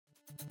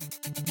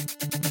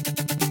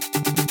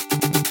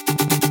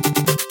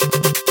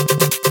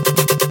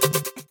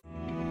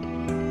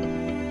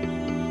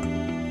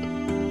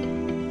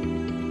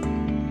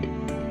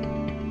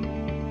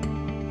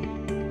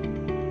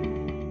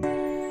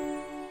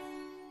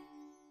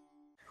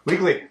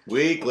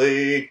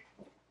Weekly.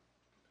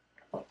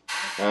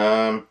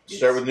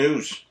 Start with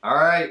news. All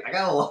right, I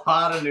got a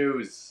lot of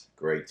news.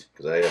 Great,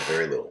 because I have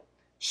very little.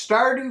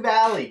 Stardew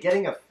Valley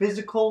getting a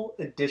physical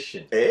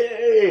edition.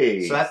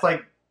 Hey! So that's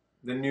like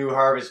the new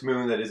Harvest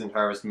Moon that isn't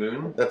Harvest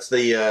Moon. That's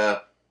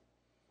the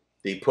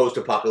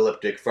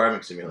post-apocalyptic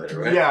farming simulator,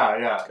 right?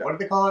 Yeah. What do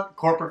they call it?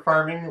 Corporate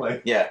farming?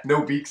 Like, yeah.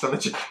 No beaks on the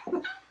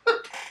chicken.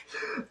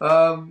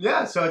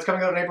 So it's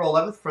coming out on April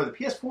 11th for the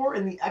PS4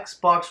 and the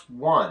Xbox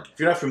One. If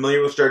you're not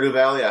familiar with Stardew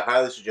Valley, I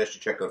highly suggest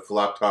you check out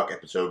Flock Talk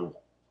episode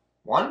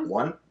 1.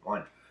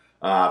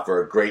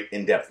 For a great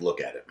in-depth look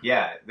at it.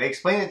 Yeah, they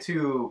explained it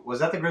to... Was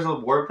that the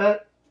Grizzled War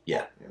Vet?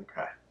 Yeah.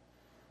 Okay.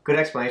 Good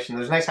explanation. It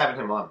was nice having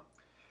him on.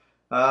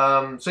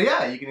 You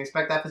can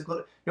expect that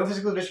physical... No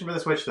physical edition for the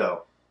Switch,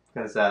 though. It's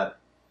kind of sad.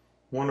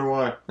 Wonder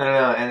why. I don't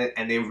know,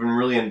 and they've been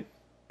really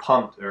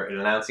pumped or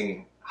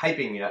announcing,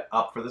 hyping it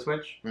up for the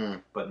Switch,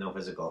 but no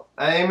physical.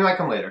 It might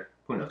come later.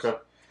 Who knows? Okay.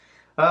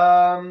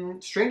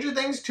 Stranger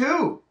Things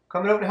 2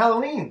 coming out in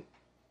Halloween.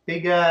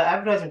 Big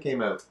advertisement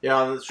came out. Yeah,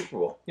 on the Super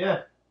Bowl.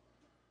 Yeah.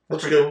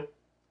 Looks good.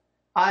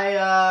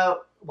 I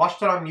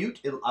watched it on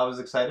mute. I was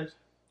excited.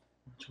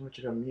 Watch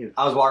it on mute.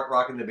 I was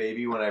rocking the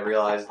baby when I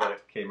realized that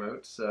it came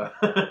out. So.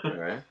 All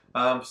right.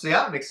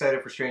 I'm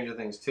excited for Stranger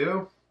Things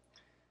 2.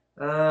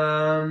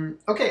 I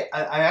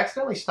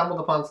accidentally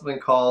stumbled upon something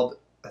called,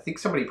 I think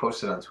somebody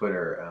posted on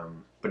Twitter,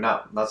 but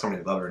not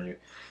somebody that loved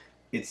it.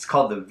 It's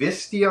called the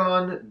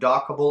Vistion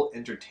Dockable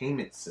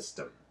Entertainment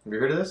System. Have you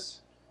heard of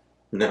this?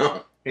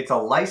 No. It's a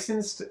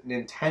licensed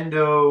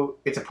Nintendo...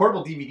 It's a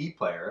portable DVD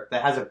player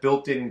that has a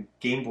built-in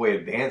Game Boy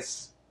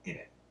Advance in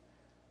it.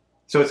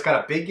 So it's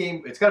got a big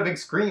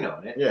screen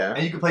on it. Yeah.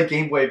 And you can play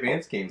Game Boy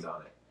Advance games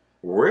on it.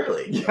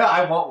 Really? Yeah,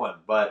 I want one,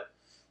 but...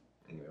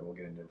 Anyway, we'll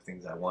get into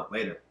things I want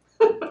later.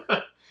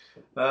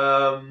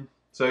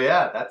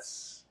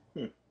 That's...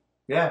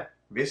 Yeah,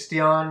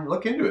 Vistion.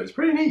 Look into it. It's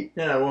pretty neat.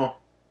 Yeah,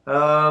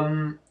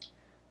 well...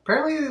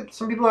 Apparently,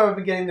 some people have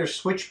been getting their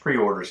Switch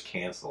pre-orders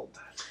canceled.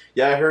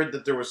 Yeah, I heard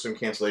that there was some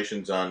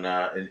cancellations on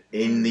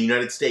in the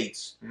United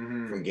States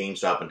from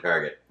GameStop and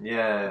Target.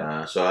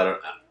 Yeah. So I don't.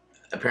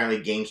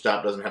 Apparently,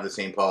 GameStop doesn't have the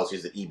same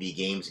policies that EB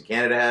Games in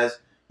Canada has.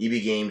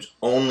 EB Games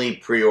only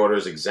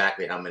pre-orders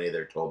exactly how many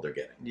they're told they're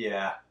getting.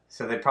 Yeah.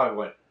 So they probably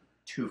went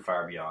too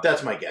far beyond.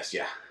 That's my guess.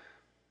 Yeah.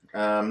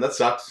 That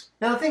sucks.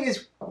 Now the thing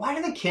is, why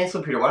do they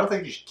cancel pre-order? Why don't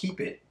they just keep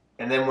it?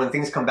 And then when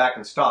things come back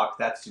in stock,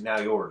 that's now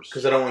yours.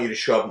 Because I don't want you to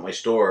show up at my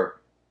store.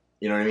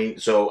 You know what I mean?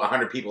 So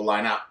 100 people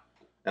line up.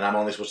 And I'm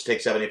only supposed to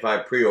take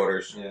 75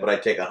 pre-orders, but I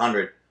take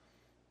 100.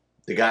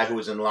 The guy who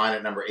was in line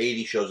at number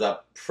 80 shows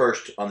up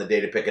first on the day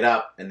to pick it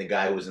up, and the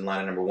guy who was in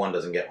line at number 1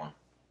 doesn't get one.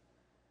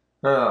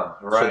 Oh,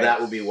 right. So that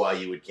would be why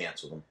you would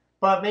cancel them.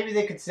 But maybe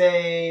they could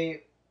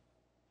say,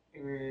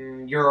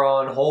 you're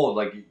on hold.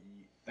 Like,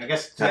 I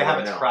guess, do they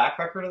have a track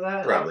record of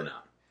that? Probably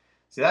not.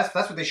 See, that's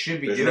what they should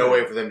be doing. There's no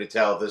way for them to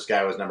tell if this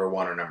guy was number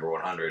 1 or number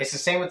 100. It's the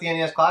same with the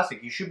NES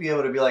Classic. You should be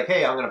able to be like,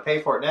 hey, I'm going to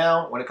pay for it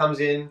now. When it comes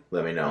in,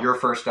 let me know. You're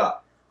first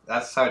up.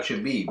 That's how it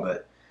should be,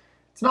 but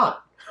it's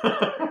not.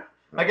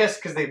 I guess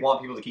because they want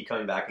people to keep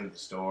coming back into the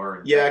store.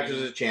 And yeah, because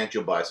there's a chance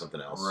you'll buy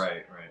something else.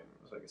 Right.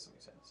 So I guess that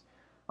makes sense.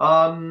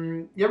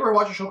 You ever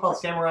watch a show called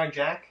Samurai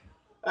Jack?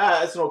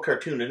 It's an old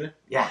cartoon, isn't it?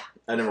 Yeah.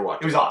 I never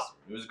watched it. It was awesome.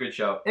 It was a good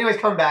show. Anyways,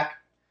 coming back.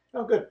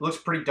 Oh, good. Looks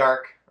pretty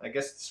dark. I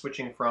guess it's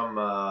switching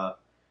from...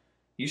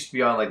 used to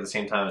be on like the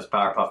same time as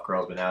Powerpuff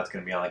Girls, but now it's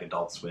going to be on like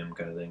Adult Swim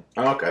kind of thing.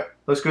 Oh, okay.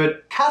 Looks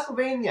good.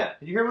 Castlevania.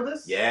 Did you hear about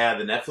this? Yeah,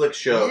 the Netflix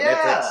show. Yeah.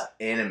 Netflix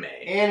anime.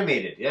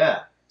 Animated,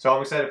 yeah. So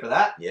I'm excited for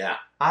that. Yeah.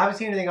 I haven't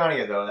seen anything on it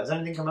yet, though. Has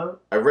anything come out?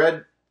 I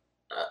heard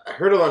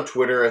it on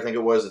Twitter, I think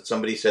it was, that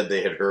somebody said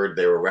they had heard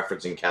they were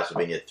referencing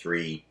Castlevania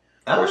 3,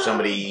 or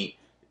somebody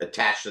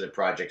attached to the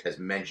project has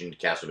mentioned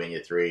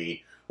Castlevania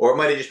 3, or it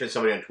might have just been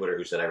somebody on Twitter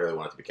who said, I really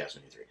want it to be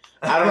Castlevania 3.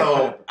 I don't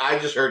know. I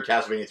just heard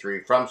Castlevania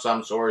 3 from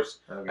some source.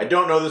 Okay. I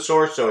don't know the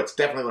source, so it's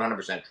definitely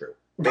 100% true.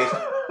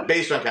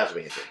 Based on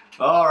Castlevania 3.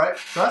 All right.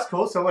 So that's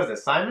cool. So what is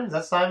it? Simon? Is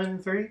that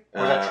Simon 3? Or is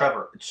that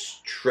Trevor?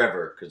 It's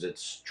Trevor, because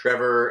it's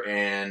Trevor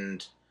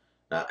and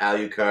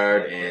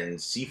Alucard and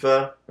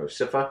Sifa, or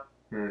Sifa.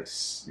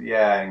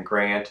 Yeah, and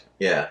Grant.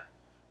 Yeah.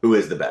 Who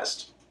is the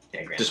best,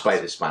 Yeah, Grant.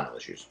 despite his spinal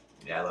issues.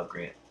 Yeah, I love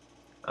Grant.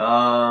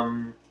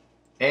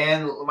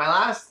 And my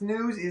last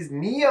news is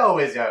Neo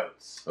is out.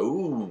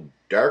 Ooh,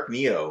 Dark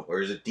Neo,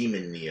 or is it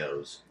Demon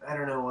Neos? I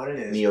don't know what it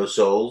is. Neo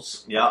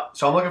Souls. Yeah,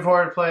 so I'm looking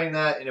forward to playing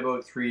that in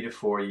about 3 to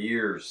 4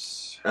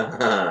 years.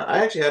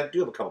 I actually do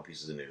have a couple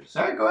pieces of news.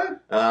 All right, go ahead.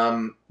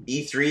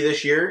 E3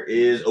 this year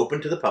is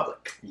open to the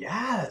public.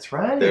 Yeah, that's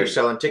right. They're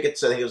selling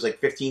tickets. I think it was like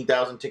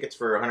 15,000 tickets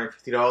for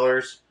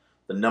 $150.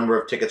 The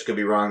number of tickets could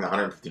be wrong. The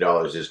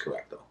 $150 is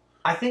correct, though.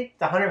 I think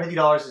the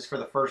 $150 is for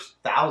the first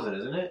 1,000,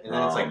 isn't it? And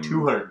then it's like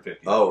 $250.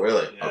 Oh,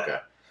 really? Yeah. Okay.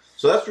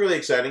 So that's really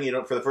exciting. You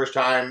know, for the first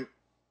time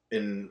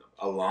in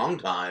a long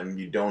time,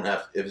 you don't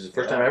have. If it's the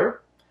first time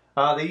ever.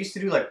 They used to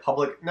do like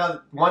public.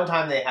 No, one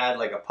time they had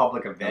like a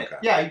public event. Okay.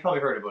 Yeah, you probably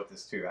heard about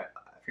this too. I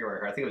forget where I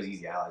heard. I think it was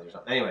Easy Allies or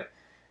something. Anyway,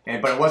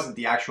 but it wasn't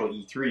the actual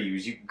E3. It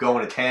was you could go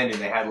and attend,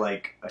 and they had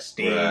like a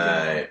stage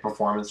and a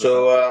performance.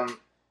 So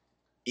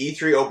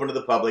E3 open to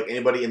the public.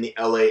 Anybody in the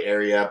LA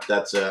area,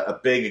 that's a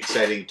big,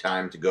 exciting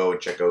time to go and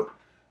check out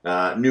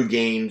new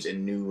games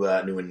and new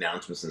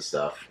announcements and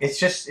stuff. It's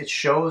just it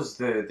shows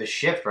the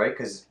shift, right?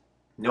 Because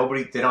they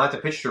don't have to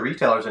pitch to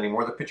retailers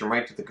anymore. They pitch them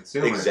right to the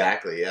consumer.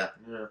 Exactly. Yeah.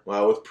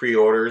 Well, with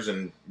pre-orders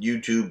and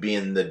YouTube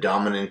being the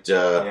dominant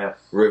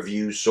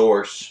review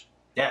source.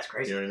 Yeah, it's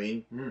crazy. You know what I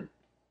mean? Mm.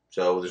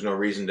 So there's no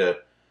reason to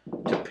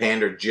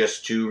pander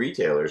just to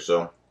retailers.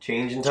 So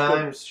changing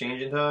times.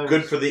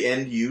 Good for the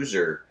end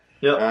user.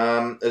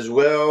 Yeah. As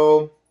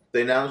well,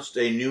 they announced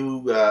a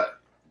new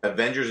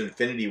Avengers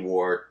Infinity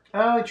War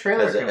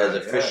trailer has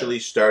officially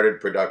started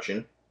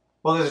production.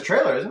 Well, there's a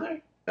trailer, isn't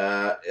there?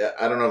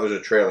 I don't know if there's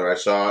a trailer. I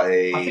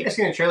think I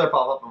seen a trailer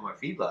pop up on my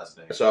feed last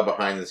night. I saw a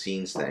behind the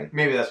scenes thing.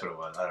 Maybe that's what it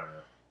was. I don't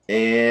know.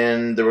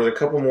 And there was a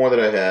couple more that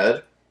I had.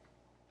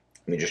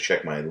 Let me just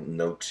check my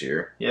notes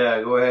here.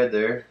 Yeah, go ahead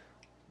there.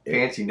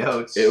 Fancy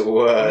notes. It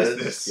was. What is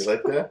this? You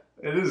like that?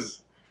 It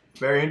is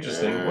very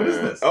interesting. What is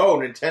this? Oh,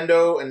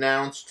 Nintendo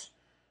announced.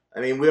 I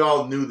mean, we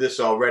all knew this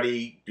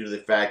already due to the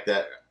fact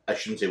that I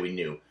shouldn't say we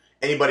knew.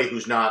 Anybody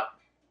who's not.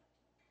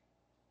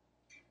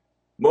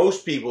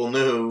 Most people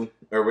knew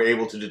or were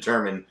able to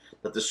determine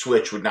that the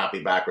Switch would not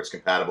be backwards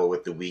compatible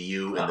with the Wii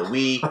U and the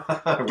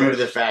Wii due to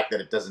the fact that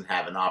it doesn't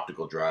have an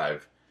optical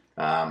drive.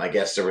 I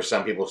guess there were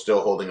some people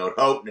still holding out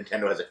hope.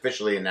 Nintendo has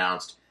officially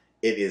announced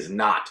it is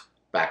not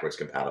backwards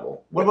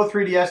compatible. What about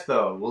 3DS,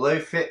 though? Will they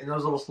fit in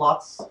those little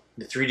slots?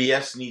 The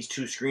 3DS needs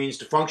 2 screens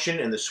to function,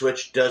 and the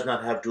Switch does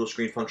not have dual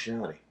screen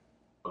functionality.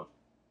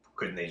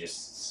 Couldn't they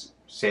just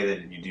say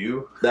that you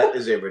do? That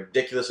is a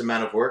ridiculous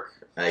amount of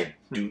work. I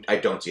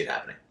don't see it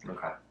happening.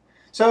 Okay.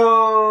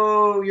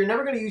 So, you're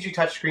never going to use your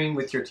touchscreen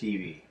with your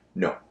TV?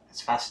 No.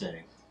 That's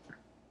fascinating.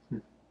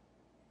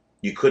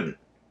 You couldn't.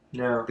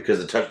 No.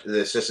 Because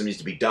the system needs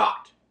to be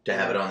docked to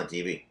have it on the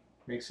TV.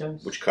 Makes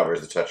sense. Which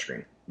covers the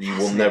touchscreen. You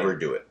will never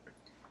do it.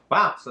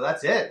 Wow, so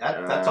that's it.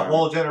 That's a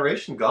whole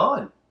generation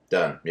gone.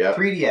 Done, yeah.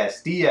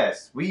 3DS,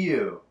 DS, Wii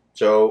U.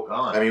 So,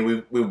 gone. I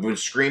mean, we've been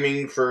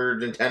screaming for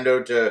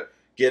Nintendo to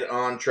get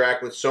on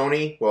track with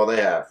Sony. Well,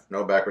 they have.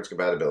 No backwards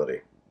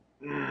compatibility.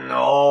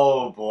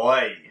 No,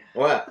 boy.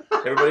 What?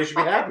 Everybody should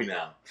be happy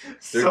now.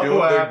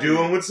 They're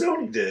doing what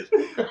Sony did.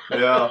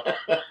 Yeah.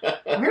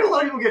 I'm hearing a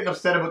lot of people getting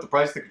upset about the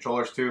price of the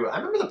controllers, too. I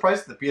remember the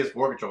price of the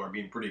PS4 controller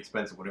being pretty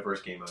expensive when it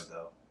first came out,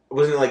 though.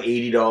 Wasn't it like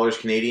 $80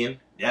 Canadian?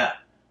 Yeah.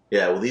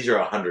 Yeah, well, these are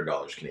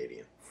 $100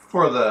 Canadian.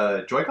 For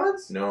the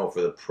Joy-Cons? No,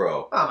 for the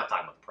Pro. Oh, I'm not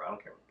talking about the Pro. I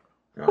don't care about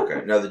the Pro.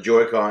 Okay. Now, the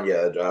Joy-Con,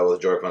 the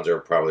Joy-Cons are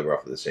probably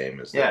roughly the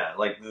same as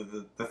like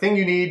the thing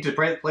you need to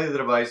play the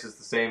device is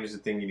the same as the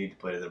thing you need to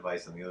play the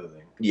device on the other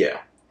thing.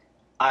 Yeah.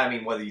 I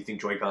mean, whether you think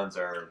Joy-Cons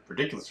are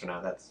ridiculous or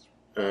not, that's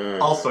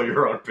also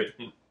your own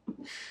opinion.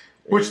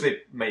 Which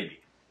they may be.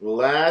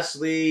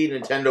 Lastly,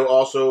 Nintendo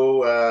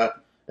also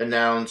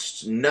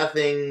announced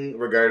nothing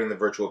regarding the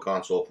Virtual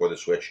Console for the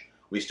Switch.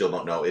 We still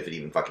don't know if it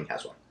even fucking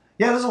has one.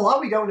 Yeah, there's a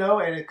lot we don't know,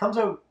 and it comes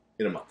out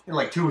in a month. In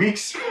like 2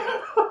 weeks.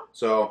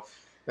 So,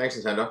 thanks,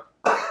 Nintendo.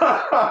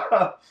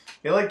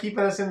 They like keeping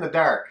us in the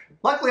dark.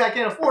 Luckily, I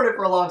can't afford it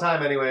for a long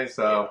time anyway,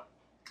 so...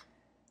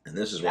 And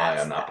this is why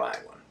I'm not buying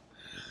one.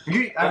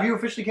 Have you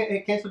officially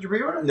canceled your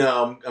pre-order?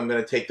 No, I'm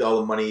going to take all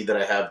the money that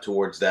I have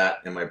towards that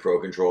and my Pro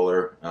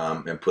Controller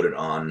and put it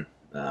on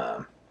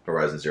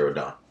Horizon Zero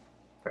Dawn.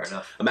 Fair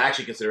enough. I'm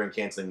actually considering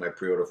canceling my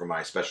pre-order for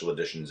my Special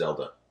Edition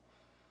Zelda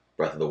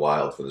Breath of the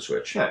Wild for the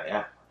Switch.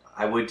 Yeah.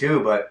 I would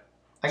too, but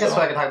I guess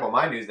I can talk about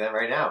my news then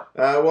right now.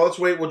 Well, let's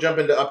wait. We'll jump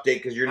into Update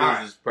because your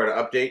news is part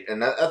of Update.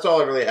 And that's all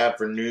I really have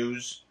for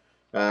news.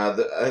 I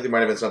think there might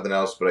have been something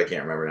else, but I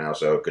can't remember now,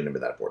 so it couldn't have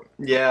been that important.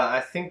 Yeah,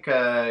 I think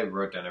I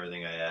wrote down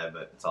everything I had,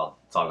 but it's all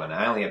gone.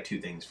 I only have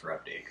 2 things for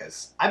Update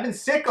because I've been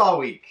sick all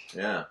week.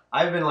 Yeah.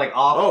 I've been like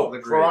off the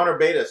grid. For Honor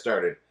Beta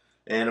started.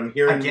 And I'm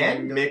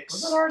hearing mixed...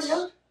 Was that already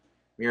out?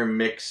 I'm hearing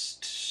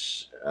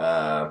mixed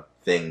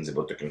things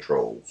about the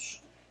controls.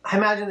 I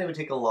imagine they would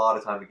take a lot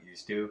of time to get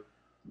used to.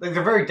 Like,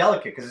 they're very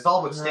delicate because it's all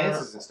about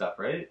stances and stuff,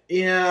 right?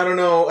 Yeah, I don't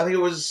know. I think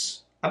it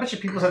was... I bet you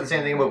people said the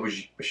same thing about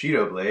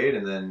Bushido Blade,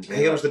 and then... I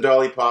think it was the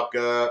Dolly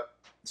Popka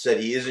said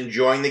he is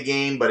enjoying the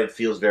game, but it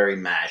feels very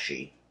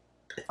mashy.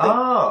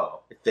 I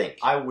think.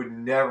 I would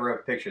never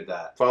have pictured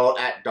that. Follow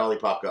at Dolly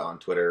Popka on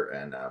Twitter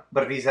and...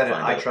 but if he said it,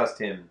 I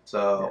trust him.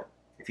 So,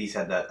 if he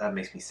said that, that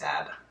makes me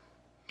sad.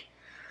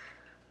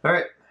 All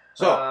right.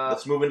 So,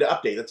 let's move into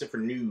Update. That's it for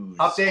news.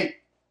 Update!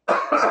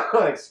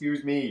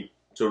 Excuse me.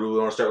 So do we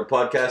want to start with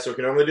podcasts like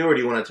we normally do, or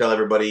do you want to tell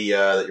everybody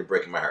that you're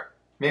breaking my heart?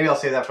 Maybe I'll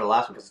say that for the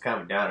last one because it's kind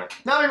of a downer.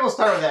 No, maybe we'll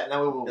start with that, and then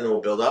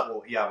we'll build up?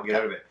 We'll get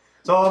out of it.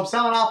 So I'm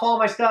selling off all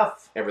my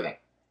stuff. Everything.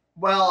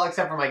 Well,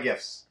 except for my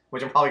gifts,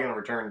 which I'm probably going to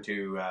return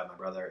to my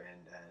brother, and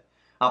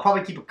I'll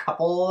probably keep a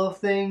couple of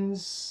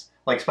things,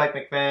 like Spike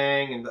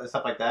McFang and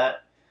stuff like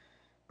that.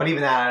 But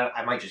even that,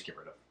 I might just get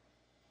rid of.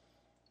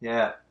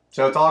 Yeah.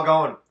 So it's all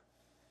going.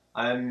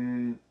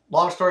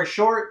 Long story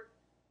short,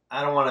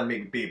 I don't want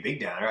to be a big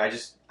downer.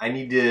 I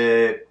need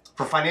to,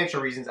 for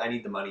financial reasons, I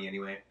need the money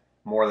anyway,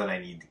 more than I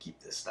need to keep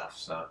this stuff.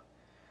 So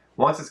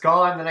once it's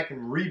gone, then I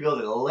can rebuild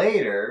it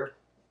later.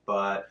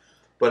 But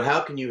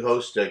how can you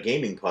host a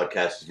gaming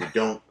podcast if you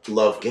don't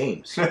love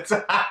games?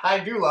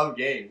 I do love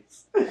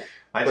games.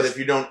 But if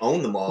you don't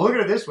own them all, look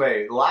at it this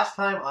way: the last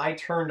time I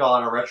turned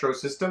on a retro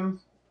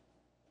system,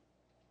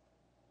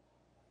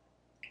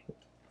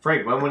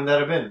 Frank, when would that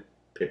have been?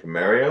 Paper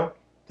Mario?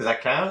 Does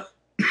that count?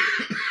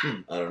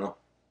 I don't know.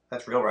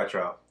 That's real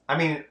retro. I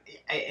mean,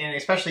 and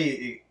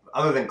especially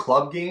other than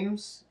club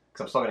games,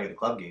 because I'm still gonna get the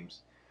club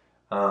games.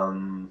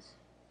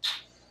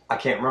 I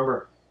can't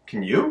remember.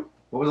 Can you?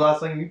 What was the last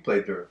thing you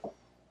played through?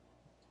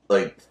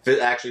 Like,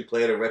 actually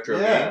played a retro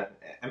game?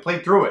 And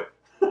played through it.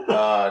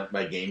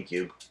 My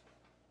GameCube.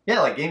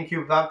 Yeah, like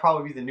GameCube, that'd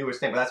probably be the newest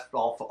thing, but that's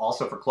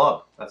also for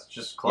club. That's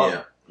just club.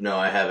 Yeah. No,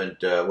 I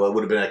haven't. Well, it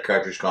would have been at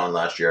Cartridge Con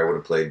last year. I would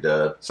have played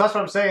so that's what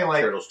I'm saying.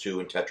 Like Turtles 2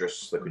 and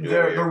Tetris. Like we do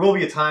there will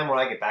be a time when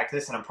I get back to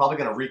this, and I'm probably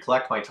going to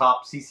recollect my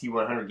top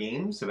CC100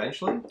 games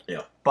eventually.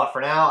 Yeah. But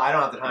for now, I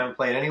don't have the time to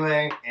play it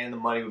anyway, and the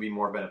money would be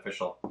more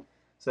beneficial.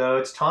 So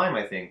it's time,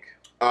 I think.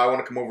 I want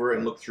to come over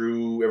and look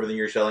through everything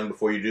you're selling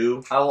before you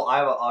do.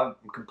 I'm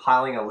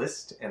compiling a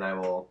list, and I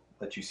will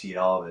let you see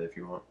all of it if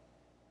you want.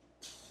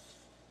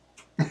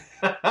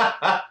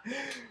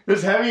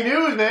 There's heavy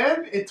news,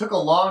 man. It took a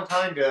long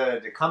time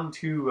to come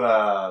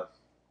to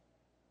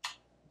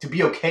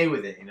be okay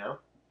with it, you know.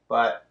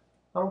 But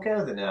I'm okay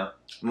with it now.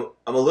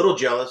 I'm a little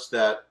jealous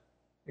that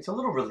it's a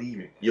little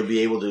relieving. You'll be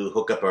able to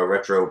hook up a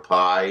Retro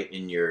Pi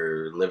in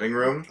your living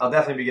room. I'll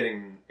definitely be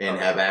getting and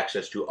have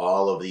access to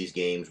all of these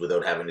games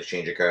without having to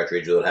change a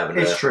cartridge, without having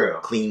to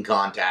clean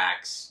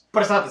contacts.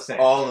 But it's not the same.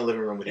 All in the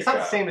living room with it's your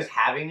not the same as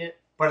having it,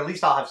 but at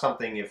least I'll have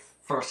something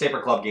for Saber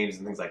Club games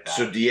and things like that.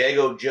 So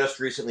Diego just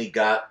recently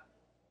got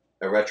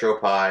a Retro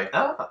Pi.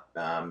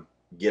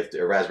 Gift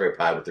a Raspberry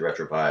Pi with the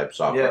Retro Pi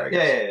software. I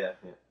guess.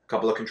 Yeah. A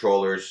couple of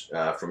controllers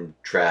from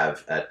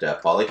Trav at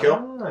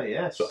Polykill. Oh,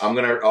 yes. So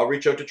I'll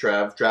reach out to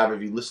Trav. Trav,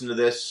 if you listen to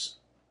this,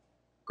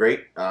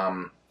 great.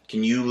 Can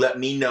you let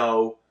me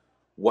know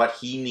what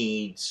he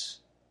needs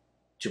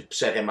to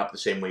set him up the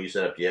same way you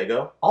set up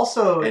Diego?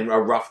 Also, and a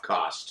rough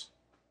cost.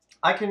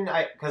 I think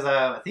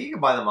you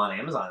can buy them on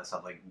Amazon and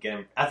stuff. Like get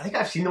them. I think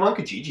I've seen them on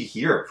Kijiji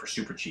here for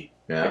super cheap.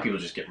 Yeah, like people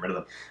just getting rid of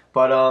them.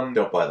 But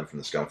don't buy them from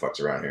the scumfucks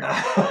around here.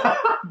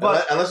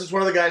 Unless it's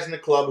one of the guys in the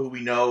club who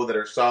we know that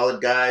are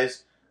solid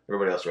guys.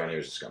 Everybody else around here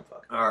is a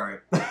scumfuck. All right.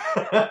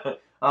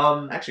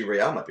 Actually,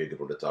 Real might be a good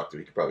one to talk to.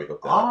 He could probably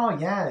hook that up. Oh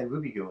yeah, it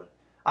would be good.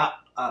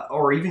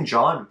 Or even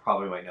John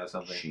probably might know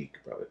something. She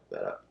could probably hook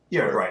that up.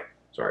 Yeah, right.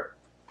 Sorry.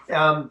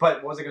 But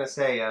what was I going to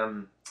say?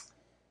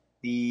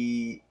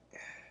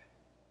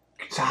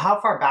 So how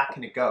far back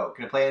can it go?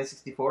 Can it play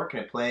N64? Can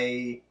it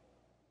play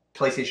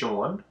PlayStation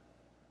 1?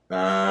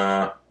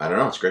 I don't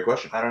know. It's a great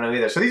question. I don't know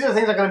either. So these are the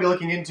things I'm going to be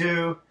looking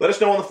into. Let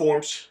us know on the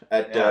forums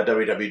at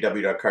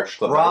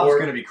www.cartridgeclub.org. Rob's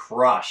going to be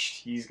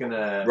crushed. Rob's going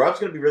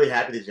to be really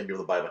happy that he's going to be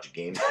able to buy a bunch of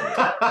games from me.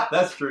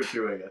 That's true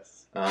too, I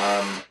guess.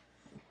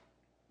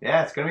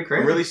 Yeah, it's going to be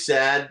crazy. I'm really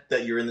sad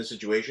that you're in this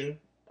situation.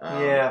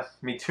 Yeah,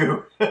 me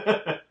too.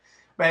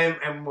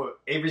 and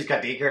Avery's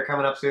got daycare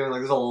coming up soon.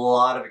 Like, there's a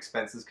lot of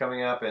expenses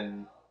coming up,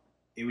 and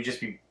it would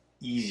just be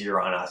easier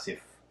on us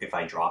if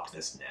I dropped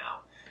this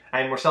now.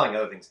 And we're selling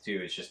other things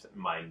too. It's just the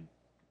thing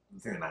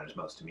that matters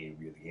most to me would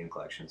be the game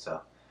collection. So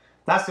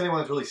that's the only one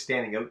that's really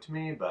standing out to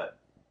me. But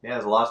yeah,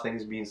 there's a lot of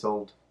things being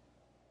sold.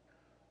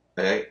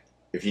 Hey,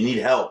 if you need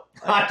help,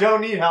 I don't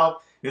need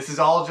help. This is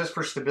all just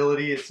for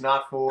stability. It's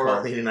not for.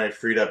 Colleen and I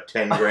freed up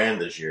 $10,000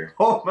 this year.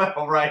 Oh,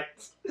 all right.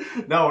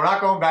 No, we're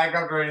not going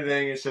bankrupt or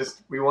anything. It's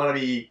just we want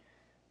to be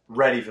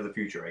ready for the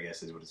future, I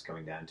guess, is what it's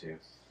coming down to.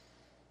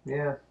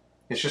 Yeah,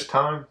 it's just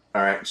time.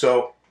 All right,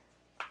 so.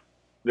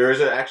 There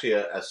is actually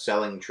a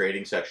selling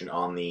trading section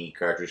on the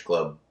Cartridge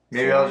Club.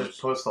 Maybe I'll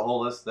just post the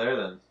whole list there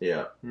then.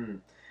 Yeah.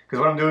 Because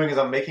what I'm doing is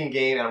I'm making a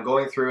game and I'm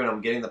going through and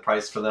I'm getting the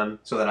price for them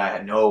so that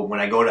I know when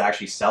I go to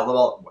actually sell them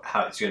all,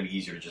 how it's going to be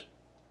easier to just.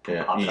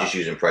 Yeah. You just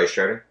using price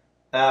charting?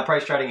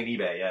 Price charting and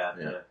eBay,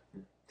 yeah.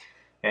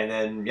 And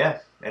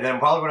then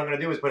probably what I'm going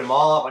to do is put them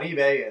all up on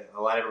eBay and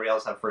let everybody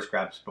else have first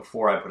grabs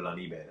before I put it on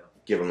eBay.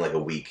 Give them like a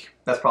week.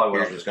 That's probably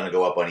what Here's what's going to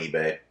go up on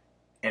eBay.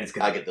 And it's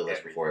I get the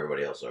list before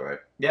everybody else, all right?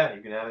 Yeah, you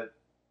can have it.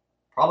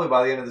 Probably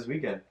by the end of this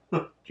weekend.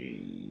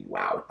 Gee,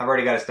 wow. I've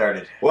already got it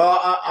started. Well,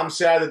 I'm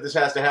sad that this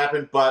has to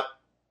happen, but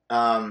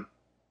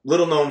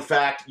little known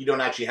fact, you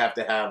don't actually have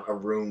to have a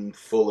room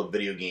full of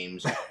video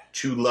games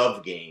to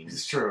love games.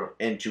 It's true.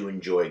 And to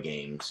enjoy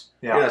games.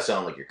 Yeah. You're not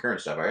selling like your current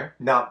stuff, are you?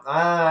 No,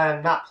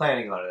 I'm not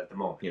planning on it at the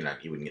moment. You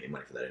wouldn't get any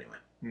money for that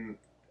anyway.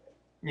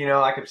 You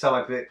know, I could sell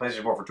my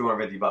PlayStation 4 for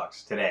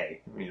 $250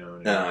 today. You know.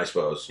 No, I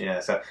suppose. Yeah.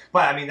 So,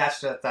 but I mean,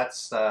 that's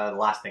the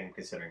last thing I'm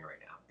considering right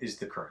now is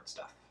the current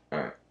stuff. All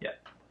right. Yeah.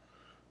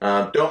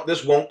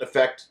 This won't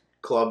affect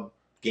club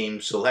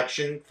game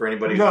selection for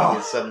anybody who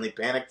is suddenly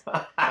panicked.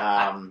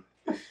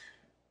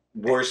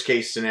 worst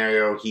case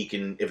scenario, he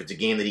can, if it's a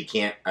game that he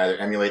can't either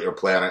emulate or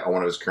play on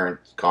one of his current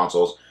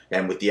consoles,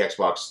 and with the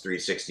Xbox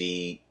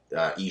 360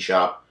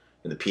 eShop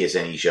and the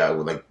PSN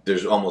eShop, like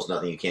there's almost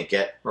nothing you can't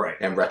get, Right.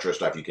 and retro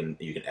stuff you can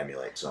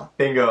emulate. So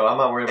Bingo. I'm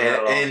not worried about that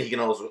at all. and he can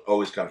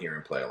always come here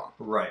and play along.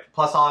 Right.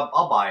 Plus,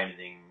 I'll buy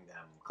anything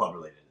club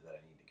related that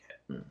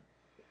I need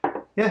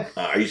to get.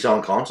 Yeah. Are you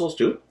selling consoles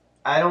too?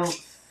 I don't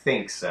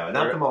think so.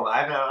 Not at the moment.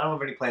 I don't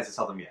have any plans to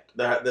sell them yet.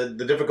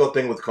 The difficult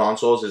thing with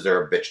consoles is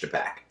they're a bitch to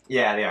pack.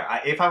 Yeah, they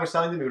are. If I was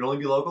selling them, it would only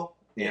be local.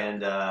 Yeah.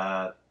 And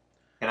I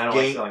don't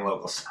like selling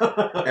locals.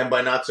 And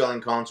by not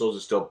selling consoles,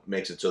 it still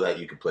makes it so that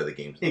you can play the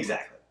games.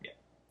 Exactly. Yeah.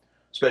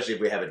 Especially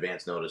if we have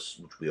advance notice,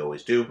 which we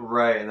always do.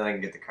 Right, and then I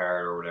can get the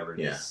card or whatever.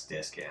 Yeah.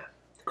 Disc. Yeah.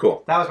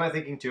 Cool. That was my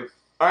thinking too.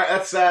 All right,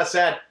 that's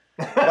sad.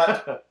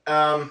 But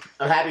I'm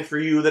happy for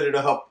you that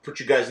it'll help put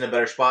you guys in a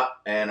better spot,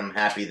 and I'm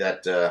happy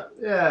that...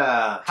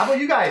 Yeah. How about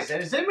you guys?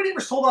 Has anybody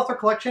ever sold off their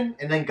collection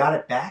and then got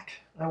it back?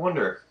 I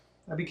wonder.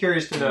 I'd be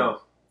curious to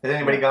know. Has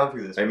anybody gone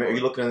through this? Are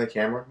you looking in the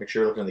camera? Make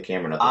sure you're looking in the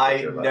camera. Not the I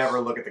picture of us.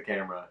 never look at the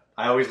camera.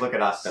 I always look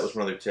at us. That was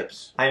one of their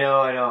tips. I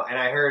know. And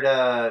I heard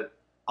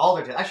all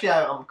their tips. Actually,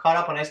 I'm caught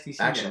up on STC.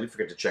 Actually, now. we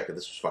forgot to check if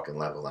this was fucking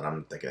level, and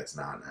I'm thinking it's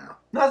not now.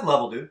 That's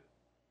level, dude.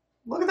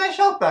 Look at that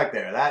shelf back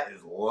there. That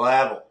is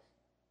level.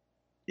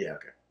 Yeah,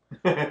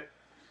 okay.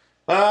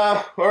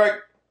 All right.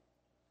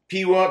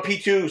 P1,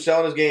 P2,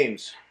 selling his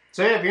games.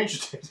 So yeah, if you're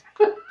interested,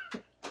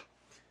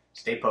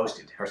 stay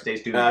posted or stay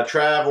tuned.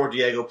 Trav or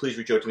Diego, please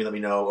reach out to me. Let me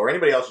know, or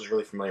anybody else who's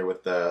really familiar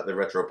with the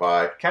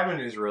RetroPie. Kevin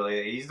is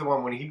he's the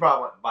one when he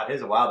bought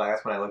his a while back.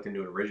 That's when I looked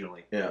into it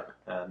originally. Yeah.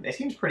 It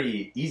seems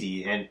pretty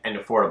easy and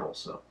affordable.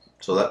 So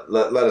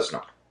let us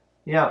know.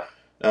 yeah.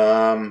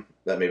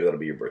 That'll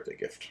be your birthday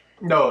gift.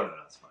 No,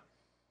 it's fine.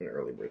 An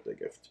early birthday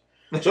gift.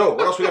 So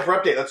what else we got for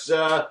update? Let's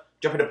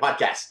jump into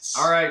podcasts.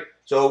 All right.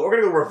 So we're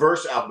gonna go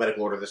reverse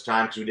alphabetical order this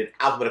time because we did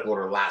alphabetical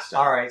order last time.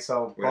 All right.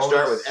 So we're gonna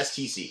start with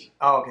STC.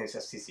 Oh, okay. So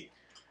STC.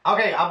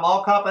 Okay, I'm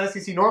all caught up on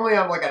STC. Normally,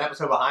 I'm like an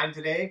episode behind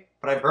today,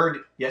 but I've heard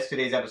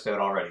yesterday's episode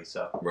already.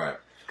 So right,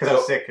 because I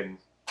was sick and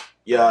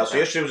yeah. So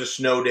yesterday was a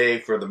snow day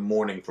for the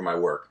morning for my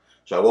work.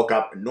 So I woke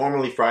up.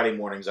 Normally Friday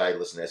mornings I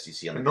listen to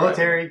STC on the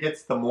military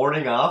gets the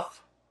morning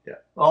off. Yeah.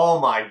 Oh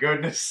my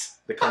goodness.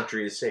 The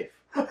country is safe.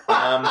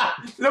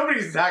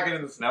 Nobody's attacking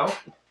in the snow.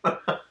 They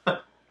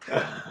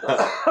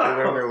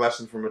learned their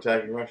lesson from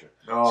attacking Russia.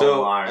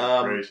 Oh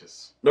my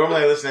gracious.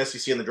 Normally I listen to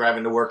STC on the drive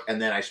into work,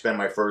 and then I spend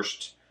my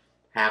first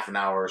half an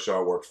hour or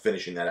so at work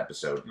finishing that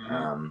episode,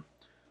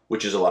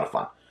 which is a lot of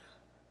fun.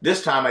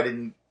 This time I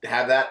didn't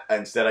have that.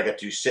 Instead, I got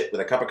to sit with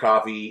a cup of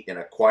coffee in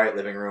a quiet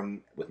living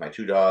room with my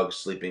two dogs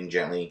sleeping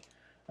gently.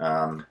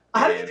 How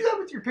did you do that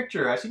with your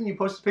picture? I seen you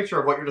post a picture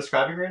of what you're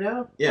describing right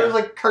now. Yeah. It was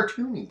like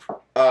cartoony.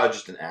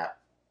 Just an app.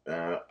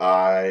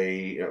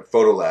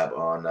 Photolab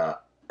on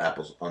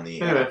Apple's on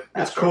the. Anyway,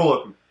 it's cool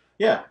looking.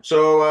 Yeah.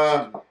 So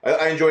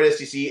I enjoyed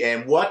STC,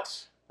 and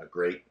what a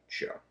great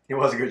show! It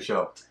was a good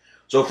show.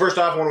 So first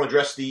off, I want to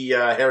address the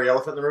hairy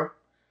elephant in the room.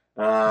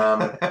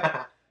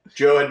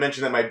 Joe had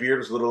mentioned that my beard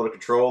was a little out of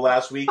control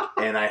last week,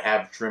 and I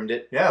have trimmed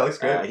it. Yeah, it looks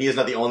good. He is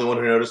not the only one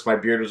who noticed my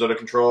beard was out of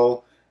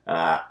control.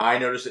 I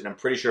noticed it, and I'm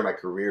pretty sure my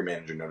career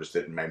manager noticed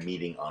it in my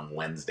meeting on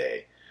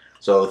Wednesday.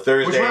 So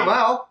Thursday... Which went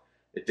well.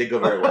 It did go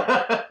very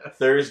well.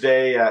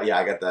 Thursday,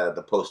 I got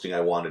the posting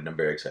I wanted, and I'm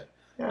very excited.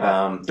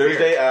 Yeah.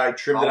 Thursday, I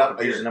trimmed it up.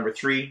 I used the number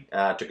 3,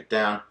 took it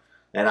down,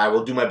 and I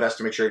will do my best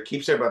to make sure it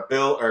keeps there. But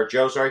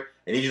Joe,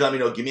 I need you to let me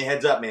know. Give me a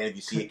heads up, man, if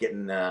you see it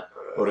getting out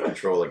of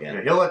control again.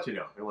 Yeah, he'll let you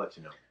know.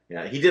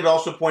 Yeah, he did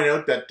also point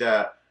out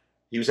that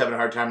he was having a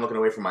hard time looking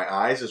away from my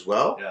eyes as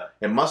well. Yeah.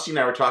 And Musty and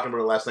I were talking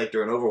about it last night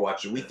during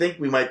Overwatch, and we think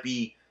we might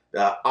be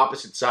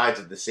opposite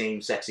sides of the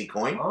same sexy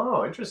coin.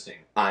 Oh, interesting.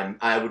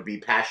 I would be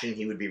passion,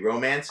 he would be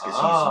romance, because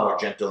he's more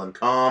gentle and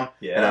calm,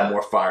 and I'm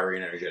more fiery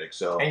and energetic.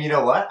 So, and you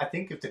know what? I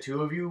think if the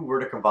two of you were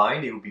to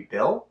combine, it would be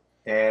Bill.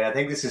 And I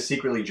think this is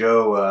secretly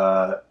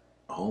Joe.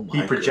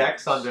 He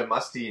projects onto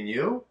Musty and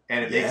you,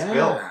 and it makes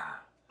Bill.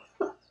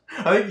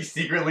 I think he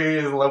secretly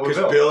is in love with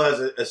Bill. Because Bill has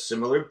a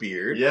similar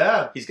beard.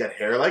 Yeah. He's got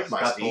hair like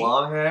Musty. He's got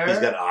long hair. He's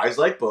got eyes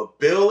like Bill.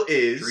 Bill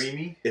is...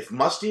 dreamy. If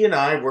Musty and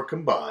I were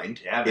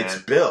combined,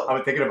 it's Bill. I've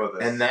been thinking about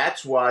this. And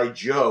that's why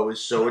Joe is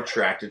so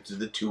attracted to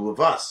the two of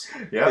us.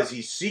 Yeah. Because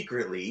he's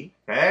secretly...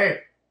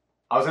 Hey,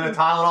 I was in a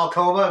Tylenol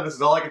coma, and this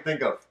is all I could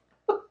think of.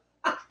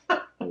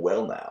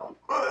 Well, now.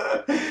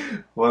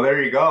 Well,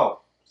 there you go.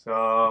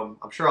 So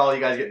I'm sure all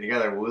you guys getting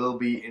together will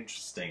be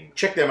interesting.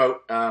 Check them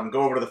out.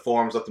 Go over to the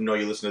forums. Let them know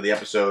you listen to the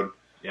episode.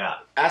 Yeah.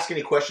 Ask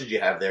any questions you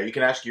have there. You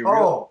can ask your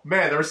Oh,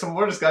 man, there was some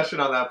more discussion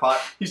on that pod.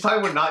 He's talking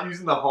about not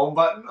using the home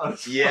button.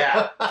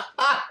 Yeah.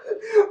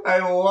 I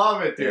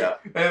love it, dude. Yeah.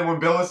 And when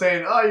Bill was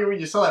saying, when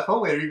you sell that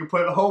phone later, you can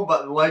put a home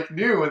button like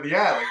new in the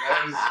ad. Like,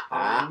 that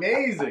was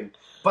amazing.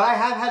 But I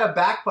have had a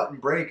back button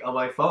break on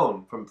my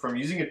phone from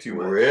using it too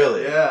much.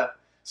 Really? Yeah.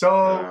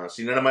 So...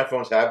 see, none of my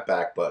phones have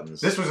back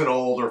buttons. This was an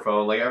older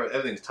phone. Like,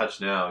 everything's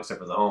touch now except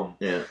for the home.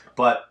 Yeah.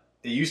 But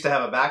it used to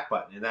have a back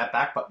button, and that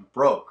back button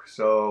broke.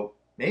 So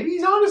maybe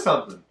he's onto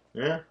something.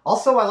 Yeah.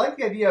 Also, I like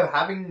the idea of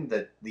having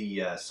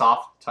the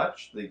soft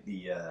touch,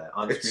 the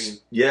on-screen.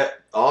 Yeah,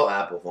 all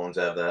Apple phones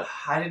have that.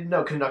 I didn't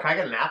know. Can I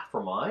get an app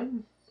for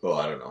mine? Oh,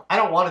 I don't know. I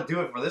don't want to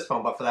do it for this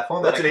phone, but for that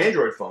phone, That's an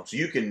Android phone, so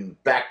you can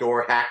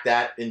backdoor hack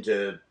that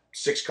into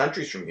 6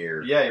 countries from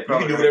here. Yeah, you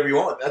can do whatever you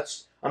want.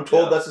 I'm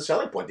told that's the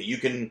selling point, that you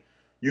can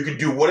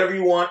do whatever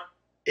you want,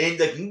 and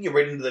like you can get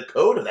right into the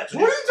code of that. So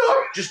what are you talking?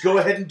 Just go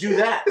ahead and do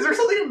that. Is there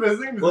something I'm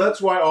missing? Well,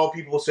 that's why all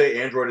people say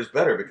Android is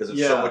better, because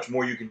there's so Yeah. much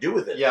more you can do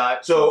with it. Yeah.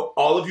 So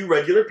all of you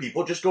regular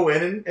people, just go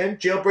in and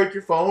jailbreak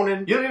your phone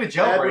and You don't need a add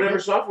jailbreak. whatever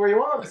software you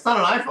want. It's not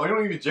an iPhone. You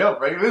don't need a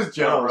jailbreak. It is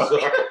No, jailbreak.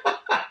 sorry.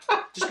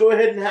 Just go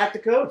ahead and hack the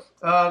code.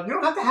 You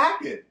don't have to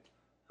hack it.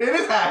 It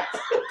is hacked.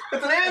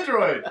 It's an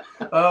Android.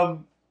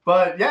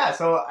 But yeah,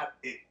 so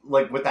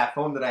like with that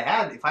phone that I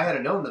had, if I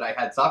had known that I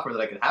had software that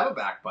I could have a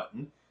back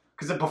button,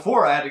 because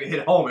before I had to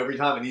hit home every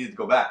time I needed to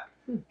go back.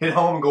 Hit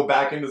home and go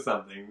back into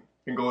something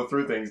and go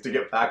through things to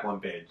get back one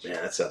page.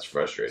 Yeah, that sounds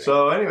frustrating.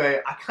 So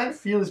anyway, I kind of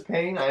feel his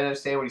pain. I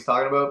understand what he's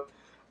talking about.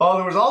 Oh,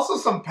 there was also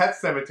some Pet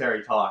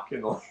Cemetery talk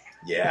in the.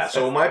 Yeah,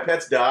 so when my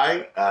pets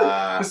die,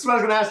 This is what I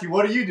was going to ask you.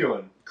 What are you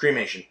doing?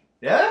 cremation.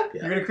 Yeah?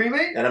 Yeah. You're going to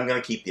cremate? And I'm going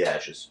to keep the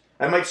ashes.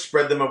 I might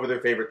spread them over their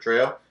favorite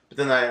trail, but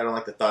then I don't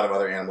like the thought of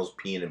other animals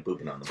peeing and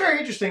pooping on It's them. very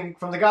interesting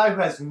from the guy who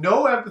has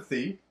no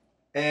empathy.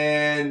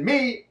 And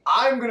me,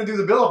 I'm going to do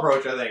the Bill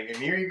approach, I think. And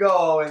here you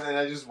go, and then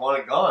I just want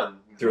it gone.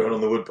 Throw it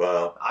on the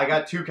woodpile. I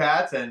got 2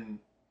 cats, and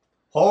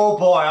oh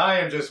boy, I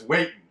am just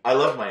waiting. I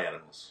love my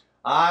animals.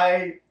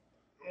 I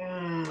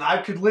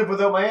could live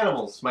without my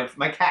animals, my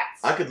cats.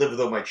 I could live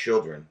without my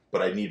children,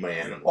 but I need my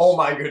animals. Oh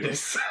my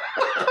goodness.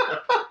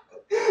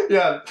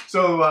 Yeah,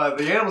 so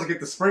the animals get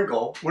the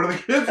sprinkle. What do the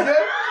kids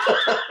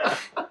get?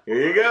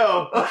 Here you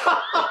go.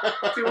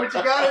 Do what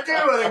you gotta do,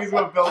 I think is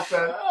what Bill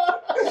said.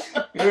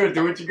 Here,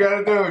 do what you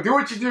gotta do. Do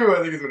what you do,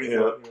 I think is what he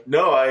Yeah. said.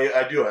 No,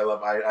 I do.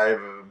 I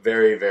have a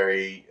very,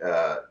 very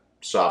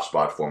soft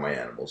spot for my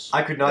animals.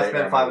 I could not They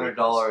spend are my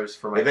 $500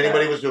 for my If cat.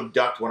 anybody was to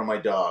abduct one of my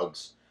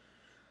dogs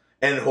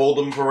and hold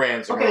them for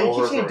ransom, Okay, or you hold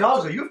keep her saying for dogs,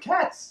 though. ransom- You have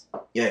cats.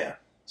 Yeah.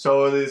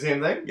 So are they the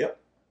same thing? Yep.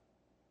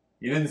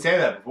 You didn't say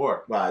that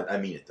before. Well, I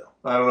mean it though.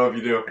 I don't know if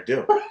you do. I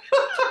do.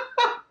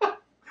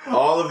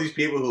 All of these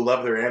people who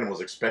love their animals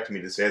expect me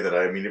to say that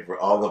I mean it for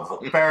all of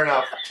them. Fair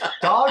enough.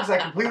 Dogs, I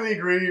completely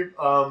agree.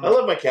 I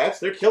love my cats.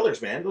 They're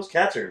killers, man. Those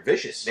cats are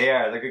vicious.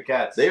 They're good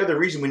cats. They are the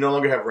reason we no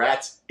longer have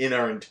rats in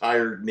our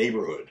entire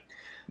neighborhood.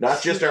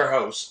 Not just our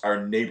house,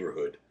 our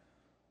neighborhood.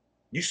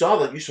 You saw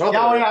that. You saw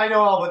Yeah, oh, the, yeah, I know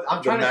all, but I'm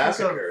the trying to think of...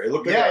 massacre. It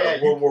looked like Yeah,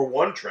 a World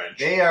War I trench.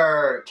 They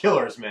are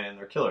killers, man.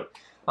 They're killers.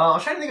 I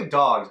was trying to think of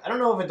dogs. I don't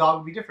know if a dog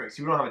would be different.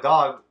 See, we don't have a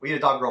dog. We had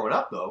a dog growing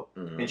up, though,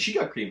 Mhm. and she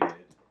got cremated.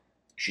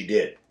 She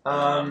did.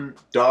 Um,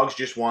 Dogs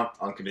just want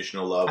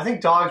unconditional love. I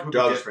think dogs would be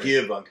Dogs different.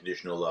 give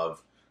unconditional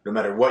love. No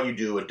matter what you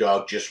do, a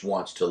dog just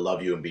wants to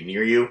love you and be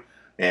near you.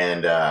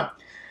 And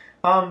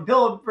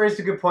Bill raised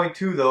a good point,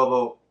 too, though,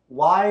 about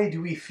why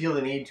do we feel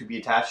the need to be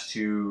attached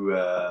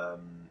to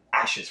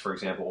ashes, for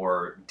example,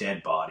 or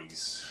dead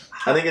bodies?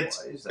 I think Why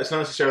is that? it's not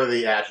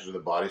necessarily the ashes or the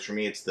bodies for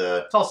me. It's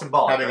the It's all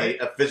symbolic, having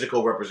right? a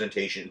physical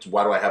representation. It's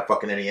why do I have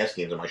fucking NES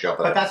games on my shelf?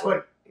 But that's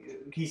what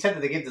he said, that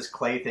they gave this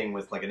clay thing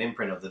with like an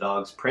imprint of the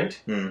dog's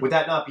print. Hmm. Would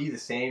that not be the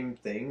same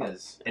thing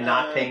as and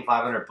not paying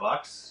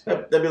 $500?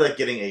 That'd be like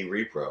getting a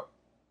repro.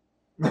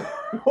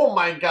 Oh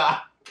my god!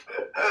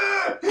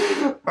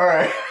 All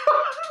right,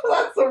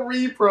 that's a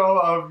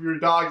repro of your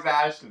dog's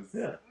ashes.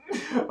 Yeah.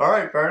 All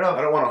right, fair I enough.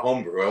 don't want a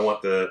homebrew. I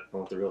want the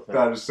real thing.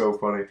 That is so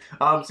funny.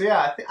 So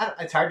yeah,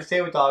 it's hard to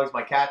say with dogs.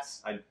 My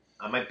cats, I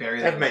might bury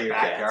them I've in met the your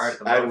backyard.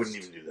 cats. At the I most. wouldn't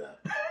even do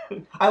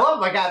that. I love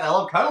my cats. I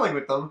love cuddling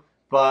with them,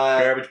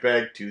 but Garbage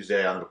bag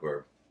Tuesday on the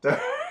curb.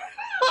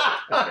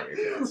 I've met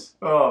your cats.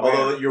 oh man.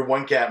 Although your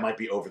one cat might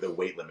be over the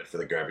weight limit for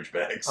the garbage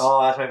bags.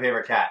 Oh, that's my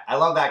favorite cat. I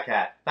love that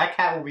cat. That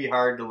cat will be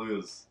hard to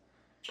lose.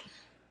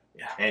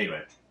 Yeah.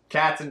 Anyway,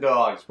 cats and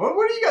dogs. What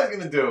are you guys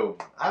going to do?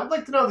 I would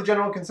like to know the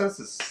general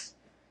consensus. It's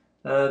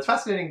a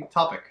fascinating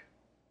topic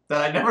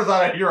that I never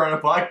thought I'd hear on a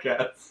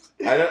podcast.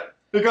 I don't,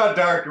 It got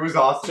dark. It was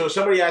awesome. so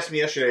somebody asked me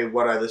yesterday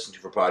what I listen to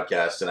for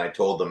podcasts, and I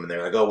told them, and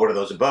they're like, "Oh, what are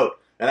those about?"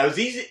 And I was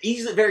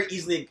very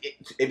easily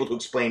able to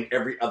explain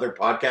every other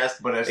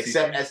podcast But STC?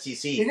 except It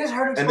STC. is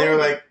hard to And explain. they were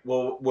like,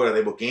 "Well, what are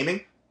they about?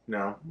 Gaming?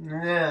 No.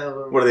 yeah,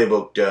 What are they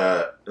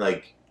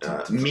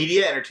about?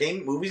 Media,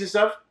 entertainment, movies and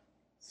stuff?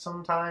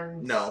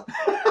 sometimes. No."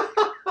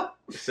 I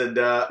said,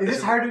 It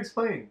is hard to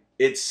explain.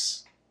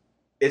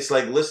 It's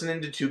like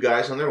listening to two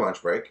guys on their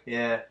lunch break,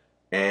 Yeah.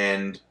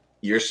 and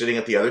you're sitting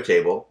at the other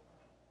table,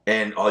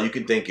 and all you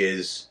can think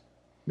is,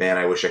 "Man,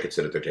 I wish I could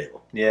sit at their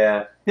table."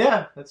 Yeah.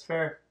 Yeah, that's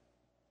fair.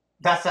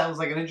 That sounds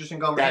like an interesting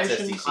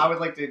conversation. STC. I would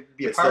like to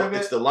be a It's part the, of it.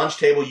 it's the lunch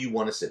table you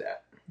want to sit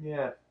at,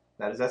 Yeah,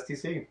 that is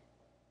STC.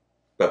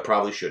 but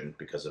probably shouldn't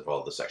because of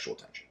all the sexual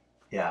tension.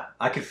 Yeah,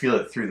 I could feel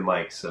it through the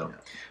mic. So, Yeah.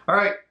 all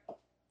right.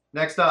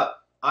 Next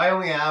up, I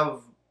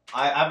have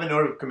a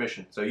note of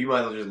commission, so you might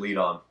as well just lead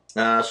on.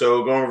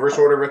 So going reverse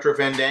order, Retro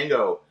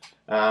Fandango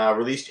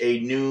released a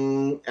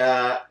new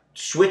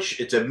Switch.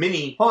 It's a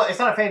mini. Hold on, it's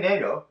not a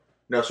Fandango.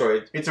 No,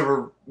 sorry. It's a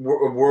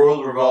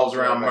World Revolves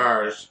Around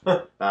Mars.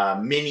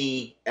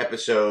 Mini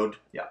episode.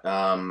 Yeah.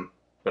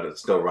 But it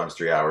still runs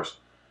 3 hours.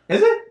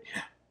 Is it?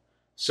 Yeah.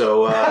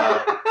 So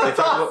they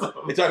talk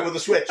about the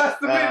Switch. That's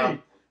the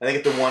mini. I think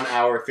at the 1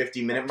 hour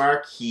 50-minute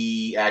mark,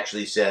 he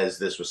actually says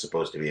this was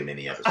supposed to be a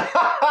mini episode.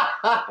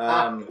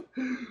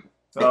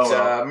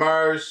 It's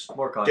Mars,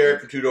 More content.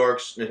 Derek from Two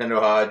Dorks, Nintendo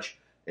Hodge,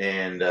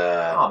 and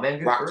Oh man,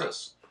 good for Roxas.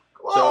 us.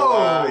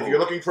 So if you're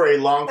looking for a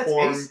That's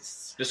long-form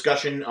ace.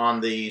 discussion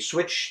on the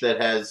Switch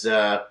that has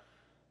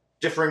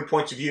differing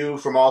points of view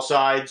from all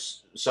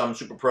sides, some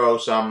super pro,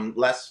 some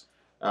less,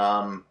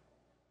 and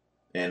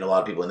a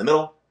lot of people in the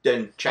middle,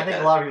 then check I think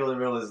that a lot of people in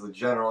the middle is the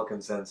general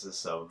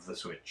consensus of the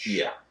Switch.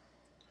 Yeah.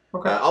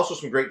 Okay. Also,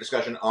 some great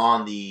discussion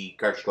on the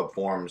Cartridge Club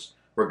forums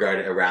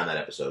regarding around that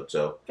episode.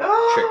 So check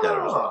that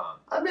out as well.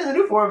 I mean, the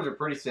new forums are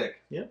pretty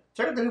sick. Yeah.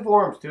 Check out the new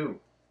forums too.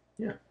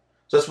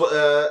 So that's what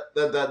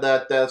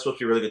that's supposed to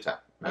be a really good time.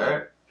 All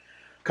right.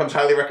 Comes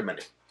highly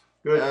recommended.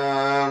 Good.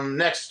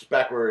 Next,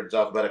 backwards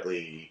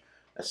alphabetically.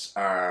 We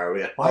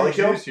got Why Polykill.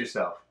 introduce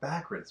yourself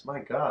backwards? My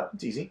God.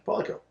 It's easy.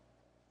 Polykill.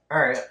 All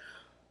right.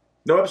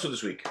 No episode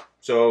this week.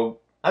 So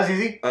That's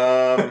easy.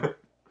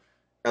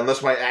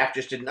 unless my app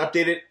just didn't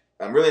update it,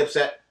 I'm really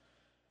upset.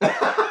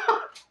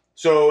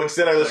 So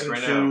instead, I listened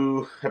right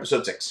to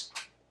episode 6,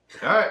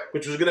 All right.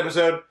 which was a good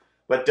episode.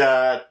 But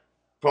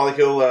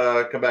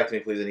Polykill, come back to me,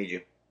 please. I need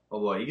you. Oh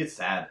boy, you get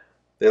sad.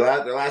 Their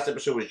last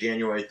episode was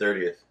January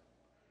 30th.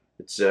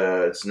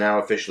 It's now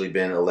officially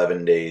been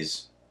 11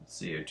 days. Let's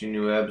see here. 2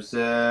 new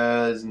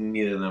episodes.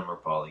 Neither of them are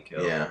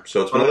Polykill. Yeah,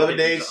 so it's been 11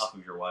 days. Off of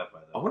your Wi-Fi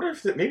I though. wonder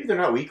if maybe they're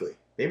not weekly.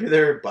 Maybe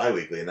they're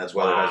bi-weekly, and that's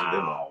why there hasn't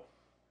been one.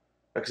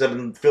 Because I've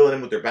been filling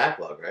in with their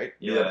backlog, right?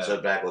 New Yeah.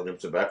 episode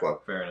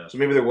backlog. Fair enough. So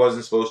maybe there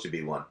wasn't supposed to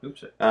be one.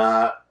 Oops.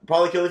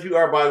 Polykill, if you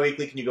are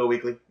bi-weekly, can you go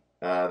weekly?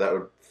 That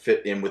would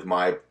fit in with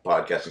my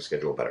podcasting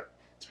schedule better.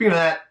 Speaking of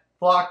that,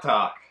 Flock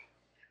Talk.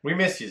 We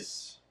miss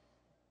yous.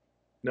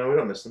 No, we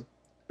don't miss them.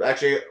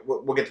 Actually,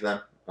 we'll get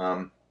to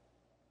them.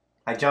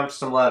 I jumped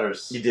some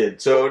letters. You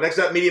did. So next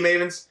up, Media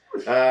Mavens.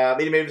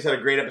 Media Mavens had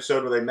a great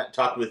episode where they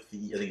talked with,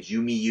 I think it's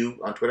Yumi Yu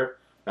on Twitter.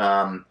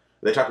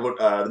 They talked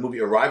about the movie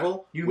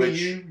Arrival.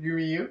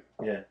 You.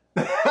 Yeah.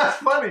 That's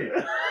funny.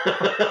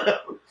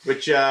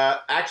 Which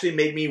actually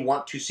made me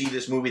want to see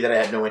this movie that I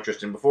had no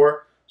interest in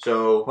before.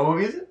 So What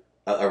movie is it?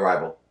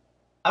 Arrival.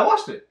 I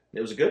watched it.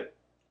 It was good.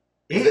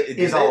 It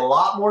is a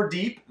lot more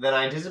deep than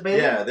I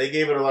anticipated. Yeah, they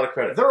gave it a lot of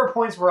credit. There were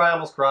points where I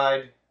almost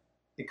cried.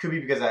 It could be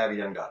because I have a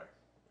young daughter.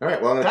 All right,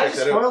 well, I'm Did going I to check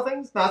just that out. spoil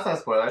things? No, it's not a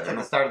spoiler. It's I at don't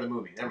the start of the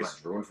movie. I Never guess mind.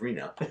 it's ruined for me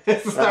now.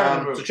 It's the start of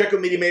the movie. So check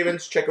out Media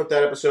Mavens. Check out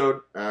that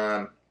episode.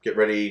 Get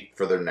ready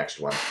for their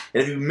next one.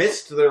 And if you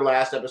missed their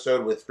last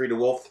episode with Frida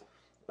Wolf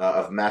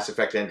of Mass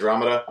Effect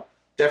Andromeda,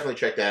 definitely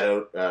check that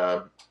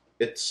out.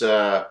 It's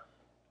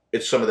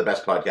some of the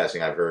best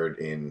podcasting I've heard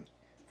in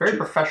Very 2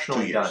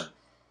 professionally years. done.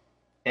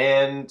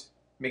 And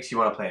makes you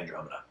want to play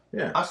Andromeda.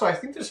 Yeah. Also, I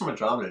think there's some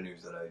Andromeda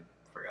news that I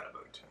forgot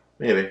about.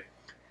 Maybe.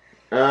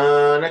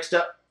 Next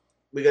up,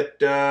 we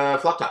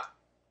got Flock Talk.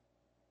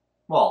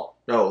 Well,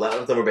 No,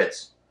 Leftover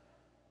Bits.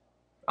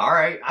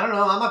 alright. I don't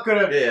know. I'm not good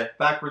at Yeah.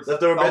 backwards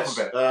Leftover Bits.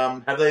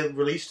 alphabet. Have they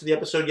released the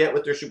episode yet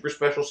with their super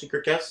special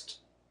secret guest?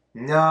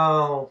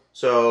 No.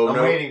 So I'm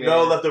no, waiting, no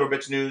man. Leftover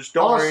Bits news.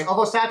 Don't worry.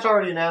 Although Satch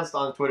already announced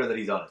on Twitter that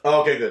he's on it.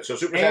 Oh, okay, good. So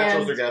Super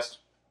Satchel's And- their guest.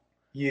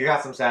 You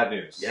got some sad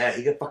news. Yeah,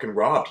 he got fucking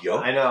robbed, yo.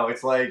 I know.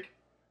 It's like,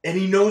 And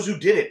he knows who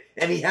did it.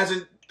 And he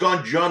hasn't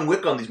gone John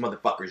Wick on these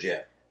motherfuckers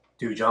yet.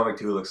 dude, John Wick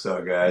 2 looks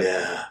so good.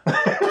 Yeah.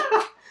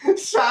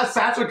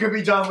 Satchel could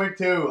be John Wick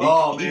 2.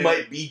 He man.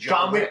 might be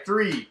John Wick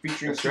 3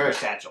 featuring That's Super right.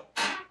 Satchel.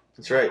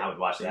 That's right. I would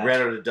watch He that.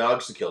 ran out of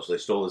dogs to kill, so they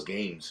stole his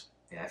games.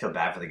 Yeah, I feel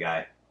bad for the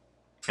guy.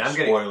 And I'm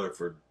getting Spoiler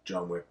for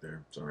John Wick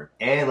there. Sorry.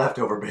 and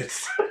leftover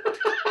bits.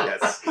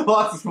 Yes.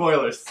 Lots of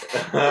spoilers.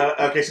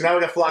 Okay, so now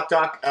we got Flock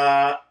Talk.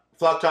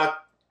 Flock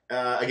Talk,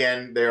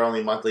 again, they're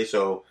only monthly,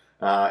 so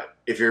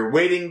if you're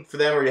waiting for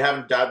them or you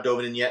haven't dove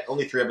in yet,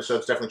 only 3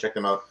 episodes, definitely check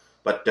them out.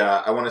 But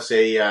I want to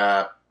say,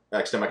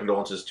 extend my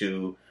condolences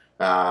to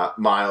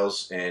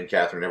Miles and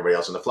Catherine and everybody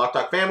else in the Flock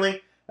Talk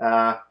family.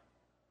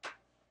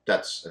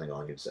 That's, I think,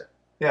 all I need to say.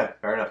 Yeah,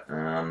 fair enough.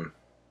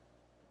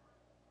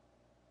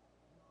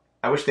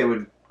 I wish they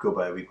would go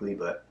bi-weekly,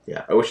 but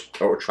Yeah, I wish,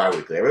 or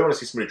tri-weekly. I really want to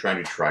see somebody try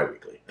and do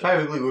tri-weekly.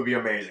 tri-weekly would be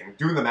amazing.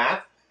 Doing the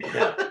math?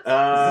 Yeah. Is this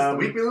the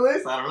weekly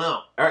list? I don't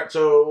know. All right,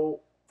 so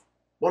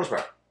bonus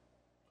barrel.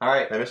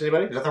 Alright. Did I miss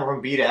anybody? Is nothing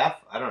from B to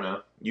F? I don't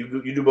know.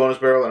 You do bonus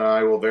barrel, and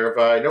I will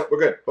verify. Nope, we're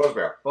good. Bonus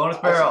barrel. Bonus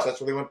I barrel.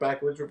 successfully went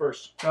backwards,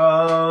 reverse.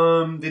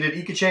 They did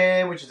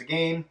Ika-chan, which is a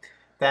game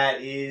that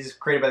is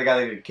created by the guy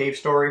that did Cave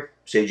Story.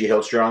 Seiji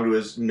held strong to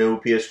his no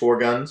PS4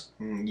 guns.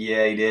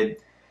 Yeah, he did.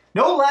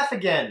 No Left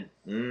again.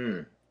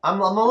 Mm. I'm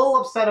a little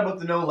upset about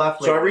the no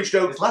Left. So I reached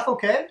out. Is Left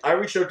okay? I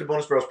reached out to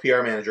Bonus Barrel's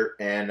PR manager,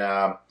 and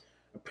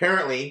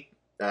apparently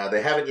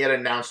they haven't yet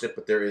announced it,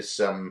 but there is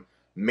some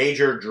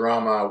major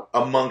drama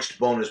amongst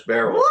Bonus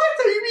Barrel. What?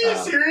 Are you being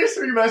Um, serious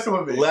or are you messing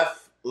with me?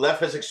 Lef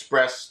has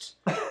expressed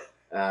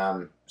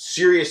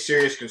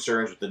serious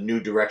concerns with the new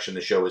direction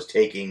the show is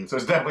taking. So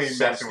it's definitely since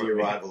messing the with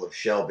me. arrival of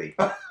Shelby.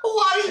 What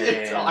are you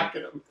And-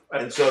 talking about?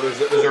 And so there's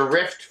a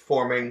rift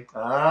forming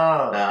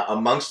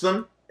amongst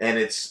them, and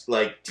it's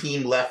like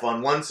Team Left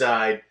on one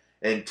side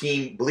and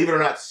Team, believe it or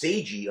not,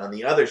 Seiji on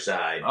the other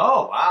side.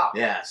 Oh, wow.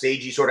 Yeah,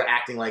 Seiji sort of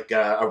acting like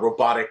a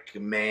robotic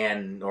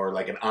man or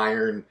like an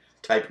iron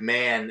type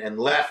man, and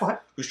Left,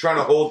 What? who's trying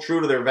to hold true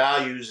to their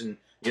values and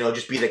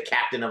just be the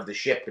captain of the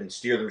ship and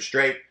steer them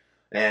straight.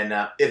 And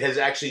it has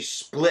actually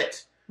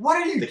split What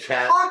are you the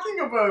cat. talking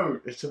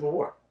about? It's Civil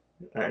War.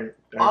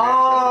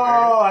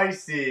 Oh, I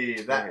see.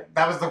 That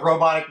was the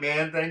robotic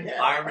man thing?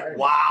 Yeah. Iron Man.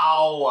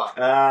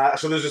 Wow.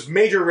 So there's this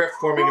major rift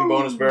forming in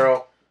Bonus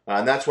Barrel,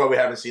 and that's why we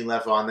haven't seen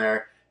Left on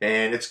there.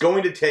 And it's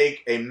going to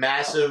take a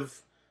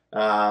massive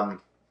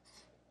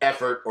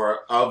effort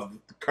of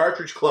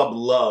Cartridge Club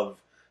love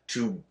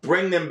to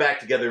bring them back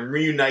together and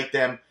reunite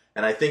them.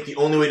 And I think the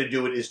only way to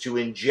do it is to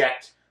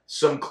inject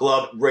some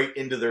club right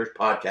into their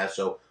podcast.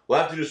 So we'll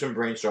have to do some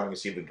brainstorming and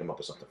see if we can come up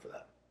with something for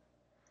that.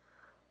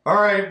 All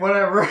right,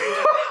 whatever.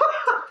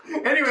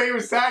 Anyway, it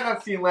was sad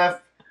not seeing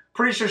Left.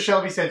 Pretty sure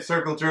Shelby said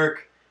circle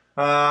jerk.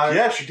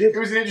 Yeah, she did. It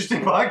was an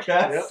interesting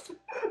podcast.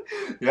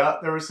 Yeah,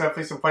 there was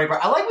definitely some funny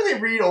parts. I like when they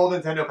read old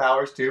Nintendo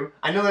Powers, too.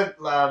 I know that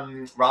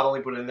Rob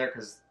only put it in there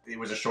because it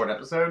was a short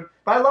episode,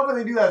 but I love when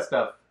they do that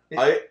stuff.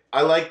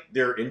 I like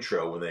their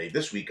intro when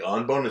this week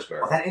on Bonus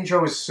Barrel. Oh, that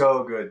intro was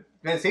so good.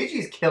 Man,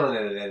 Seiji's killing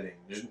it at editing.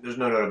 There's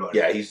no doubt about it.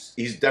 Yeah,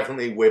 he's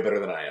definitely way better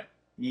than I am.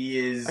 He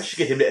is... I should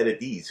get him to edit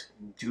these.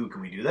 Dude,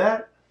 can we do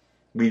that?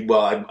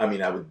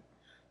 I would.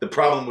 The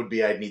problem would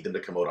be I'd need them to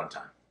come out on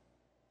time.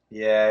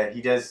 Yeah,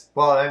 he does.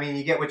 Well, I mean,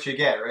 you get what you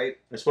get, right?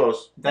 I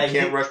suppose That you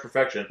can't he- rush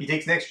perfection. He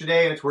takes an extra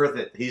day and it's worth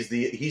it. He's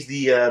the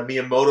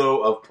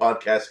Miyamoto of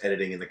podcast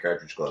editing in the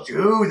Cartridge Club.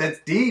 Dude, that's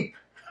deep.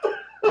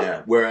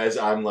 Yeah. Whereas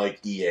I'm like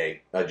EA.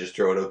 I just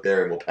throw it out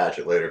there and we'll patch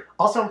it later.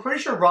 Also, I'm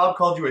pretty sure Rob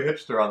called you a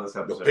hipster on this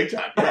episode. Big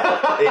time.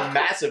 Yeah. A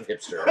massive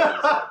hipster.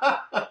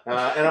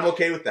 And I'm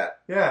okay with that.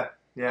 Yeah.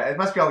 Yeah, it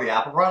must be all the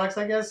Apple products,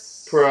 I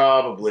guess.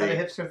 Probably. Is that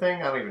a hipster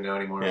thing? I don't even know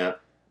anymore. Yeah.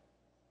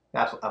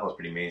 Apple's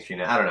pretty mainstream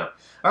now. I don't know.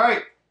 All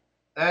right.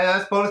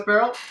 That's Bonus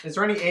Barrel. Is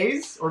there any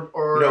A's or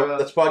No,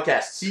 that's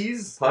podcasts.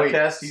 C's?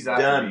 Podcasts Wait, C's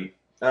after done. me.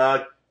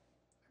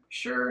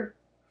 Sure.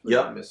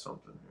 Yep. I missed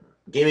something.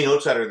 Gaming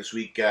Outsider this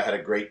week had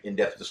a great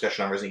in-depth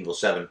discussion on Resident Evil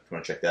 7. If you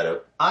want to check that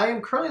out. I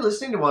am currently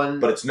listening to one.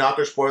 But it's not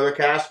their spoiler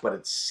cast, but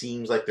it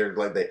seems like they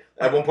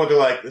at one point they're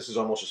like, this is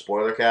almost a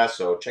spoiler cast,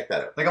 so check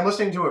that out. Like, I'm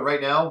listening to it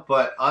right now,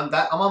 but I'm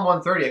on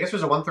 130. I guess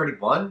there's a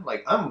 131.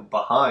 Like, I'm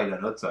behind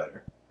on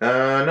Outsider.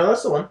 No,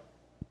 that's the one.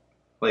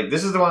 Like,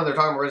 this is the one they're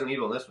talking about Resident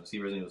Evil in this one. See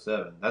Resident Evil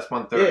 7. That's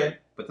 130. Yeah.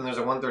 But then there's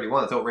a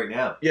 131 that's out right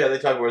now. Yeah, they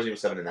talk about Resident Evil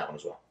 7 in that one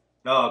as well.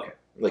 Oh, okay.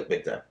 Like,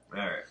 big time. All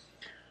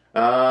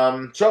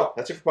right. So,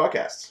 that's it for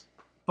podcasts.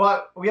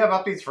 But we have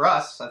updates for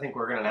us. I think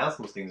we're going to announce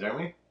those things, aren't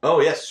we? Oh,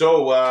 yes.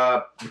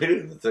 So,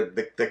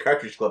 the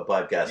Cartridge Club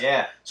podcast.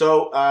 Yeah.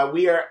 So,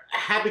 we are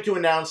happy to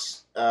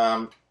announce,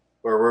 or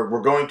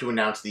we're going to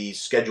announce the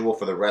schedule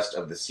for the rest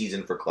of the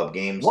season for club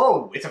games.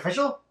 Whoa, it's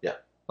official? Yeah.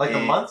 Like the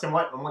And- months and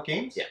what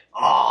games? Yeah.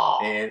 Oh.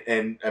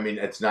 And I mean,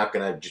 it's not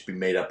going to just be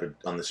made up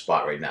on the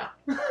spot right now.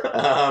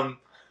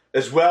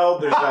 As well,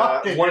 there's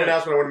Okay, one good.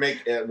 announcement I want to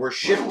make. We're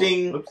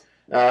shifting. Oops.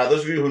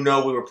 Those of you who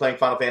know, we were playing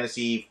Final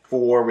Fantasy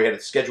IV. We had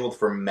it scheduled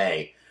for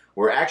May.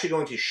 We're actually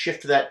going to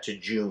shift that to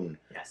June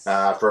Yes.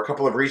 for a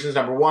couple of reasons.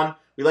 Number one,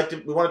 we want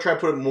to try to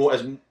put more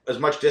as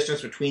much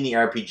distance between the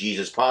RPGs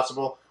as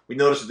possible. We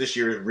noticed that this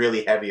year is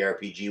really heavy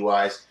RPG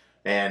wise,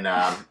 and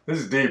this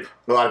is deep.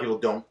 a lot of people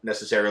don't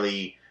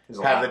necessarily There's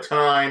a have lot. the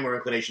time or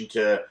inclination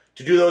to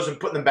do those, and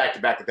putting them back to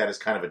back like that is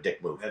kind of a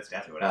dick move. That's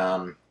definitely what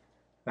happened. Um,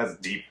 That's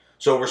deep.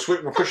 so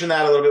we're pushing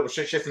that a little bit. We're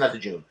shifting that to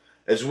June.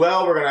 As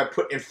well, we're going to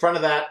put in front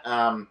of that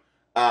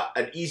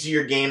an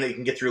easier game that you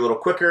can get through a little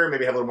quicker,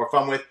 maybe have a little more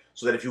fun with,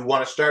 so that if you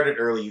want to start it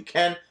early, you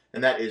can,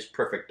 and that is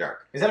Perfect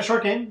Dark. Is that a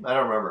short game? I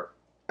don't remember.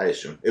 I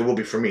assume. It will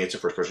be for me. It's a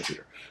first-person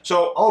shooter.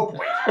 So, Oh,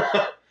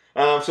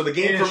 boy. so the It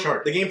game is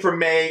short. the game for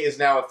May is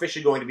now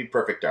officially going to be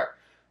Perfect Dark.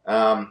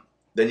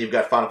 Then you've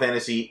got Final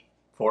Fantasy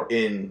 4.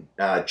 in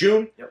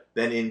June. Yep.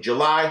 Then in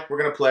July, we're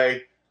going to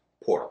play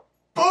Portal.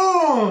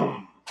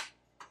 Boom!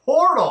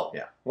 Portal.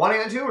 Yeah. 1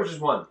 and 2 or just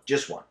 1?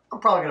 Just one. I'm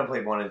probably going to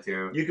play 1 and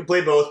 2. You can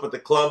play both, but the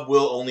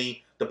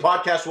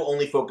podcast will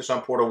only focus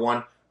on Portal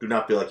 1. Do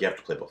not feel like you have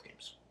to play both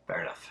games.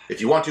 Fair enough. If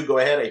you want to, go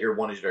ahead. I hear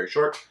 1 is very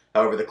short.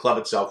 However, the club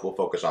itself will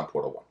focus on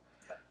Portal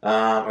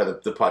 1. Or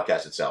the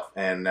podcast itself.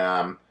 And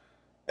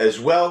as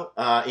well,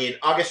 in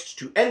August,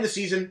 to end the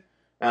season,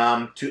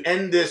 to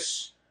end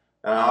this...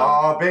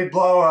 big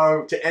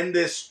blowout. to end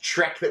this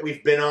trek that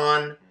we've been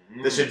on,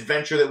 this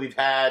adventure that we've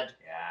had,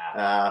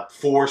 Yeah.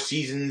 4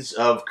 seasons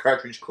of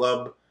Cartridge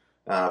Club,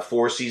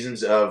 4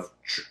 seasons of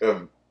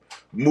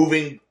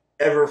moving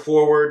ever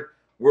forward.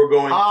 We're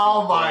going.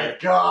 Oh my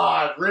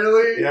god,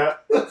 really? Yeah,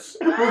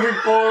 Moving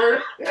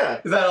forward?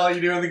 yeah. Is that all you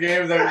do in the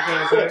game? Is that what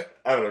you're going to say?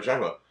 I don't know what you're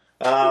talking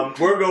about.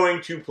 We're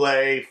going to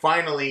play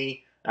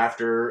finally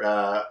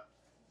after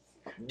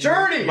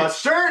Journey! Much-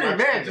 It's Journey, much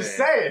man, in just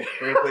there. say it.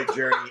 We're going to play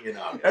Journey in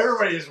August.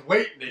 Everybody is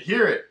waiting to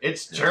hear it.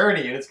 It's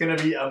Journey, and it's going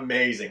to be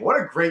amazing. What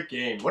a great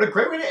game. What a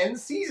great way to end the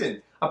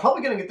season. I'm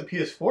probably going to get the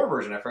PS4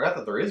 version. I forgot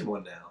that there is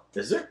one now.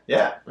 Is there?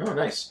 Yeah. Oh,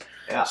 nice.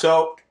 Yeah.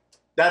 So,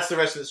 that's the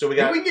rest of it. So, we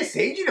Maybe got... we can get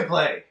Seiji to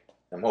play.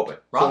 I'm hoping.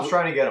 Rob's So,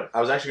 trying to get him. I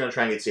was actually going to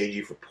try and get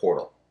Seiji for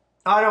Portal.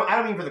 Oh, I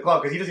don't mean for the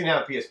club, because he doesn't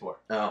have a PS4.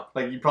 Oh,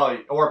 Like, you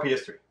probably... Or a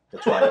PS3.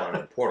 that's why I wanted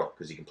him in Portal,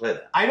 because he can play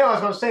that. I know,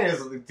 that's what I'm saying,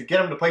 is to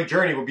get him to play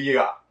Journey would be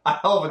a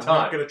hell of a I'm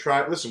not time. going to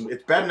try... Listen,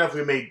 it's bad enough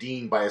we made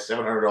Dean buy a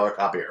 $700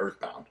 copy of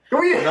Earthbound. Oh,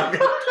 I'm not yeah.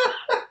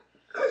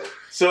 gonna...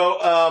 So,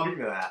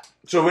 Speaking of that.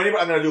 So if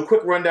anybody, I'm going to do a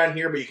quick rundown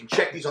here, but you can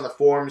check these on the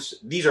forums.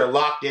 These are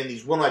locked in.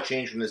 These will not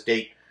change from this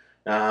date.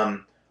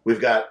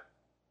 We've got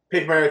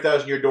Paper Mario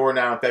 1000 Year Door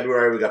now in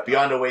February. We've got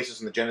Beyond Oasis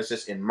and the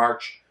Genesis in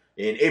March.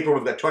 In April,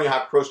 we've got Tony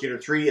Hawk Pro Skater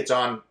 3. It's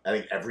on, I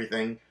think,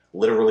 everything.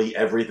 Literally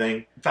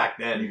everything. Back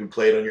You then. can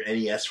play it on your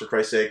NES, for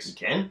Christ's You sakes.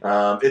 can?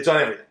 It's on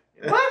everything.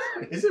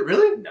 What? Is it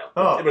really? No.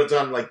 Oh. But it's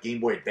on, like,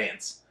 Game Boy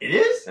Advance. It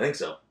is? I think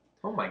so.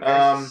 Oh my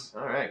goodness.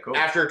 All right, cool.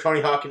 After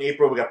Tony Hawk in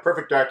April, we got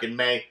Perfect Dark in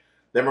May.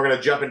 Then we're going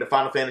to jump into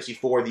Final Fantasy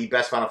IV, the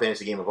best Final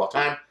Fantasy game of all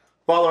time.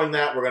 Following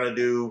that, we're going to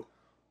do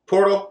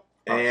Portal,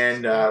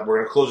 and we're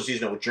going to close the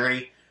season out with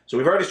Journey. So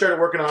we've already started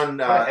working on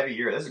What a heavy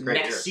year. This is a great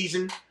next year.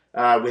 season.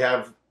 We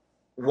have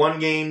one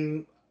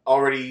game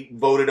already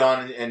voted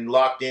on and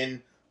locked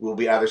in. Will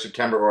be either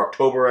September or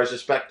October, I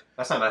suspect.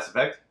 That's not Mass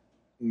Effect.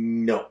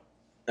 No.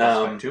 Mass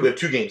Effect 2? We have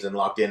two games then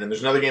locked in, and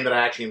there's another game that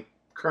I actually am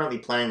currently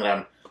playing that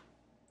I'm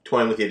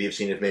toying with the idea of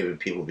seeing if maybe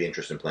people would be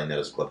interested in playing that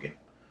as a club game.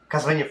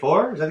 Castlevania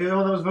 4? Is that the other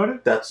one that was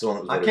voted? That's the one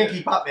that was I voted can't in.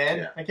 keep up, man.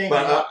 Yeah. I can't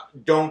But keep up.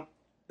 don't.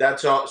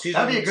 That's all. Season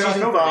That'd be a good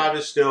season October 5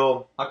 is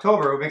still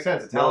October would make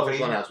sense. It's no Halloween.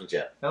 official announcements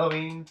yet.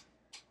 Halloween.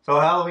 So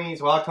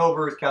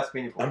October is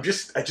Castlevania 4. I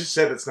just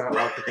said it's not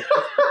locked in.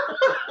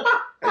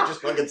 I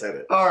just fucking said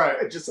it. All right.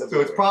 I just said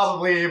So it's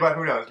probably, but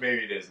who knows?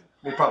 Maybe it isn't.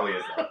 It probably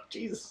is, though.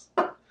 Jesus.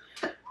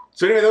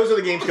 So anyway, those are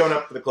the games coming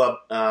up for the club.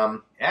 Yeah.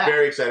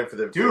 Very excited for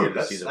the Dude,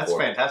 season that's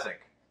 4.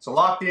 fantastic. So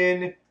locked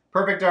in,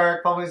 Perfect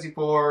Dark, Final Fantasy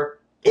 4,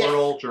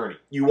 Portal, Journey.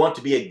 You want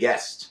to be a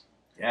guest?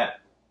 Yeah.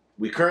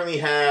 We currently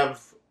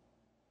have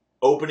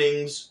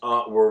openings.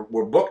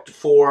 We're booked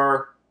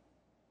for.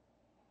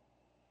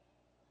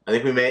 I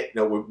think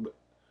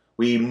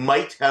we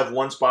might have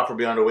one spot for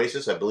Beyond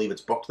Oasis. I believe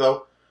it's booked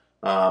though.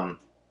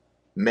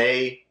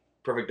 May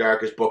Perfect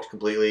Dark is booked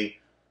completely.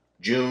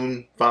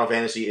 June Final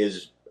Fantasy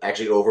is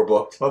actually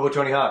overbooked. What about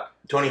Tony Hawk?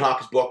 Tony Hawk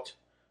is booked.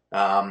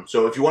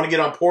 So if you want to get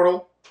on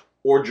Portal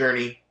or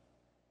Journey,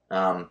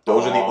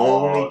 those are the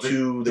only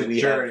two that we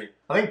Journey. have.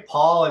 I think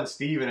Paul and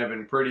Steven have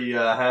been pretty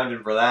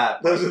hounded for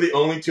that. Those are the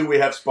only two we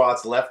have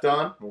spots left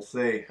on. We'll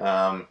see.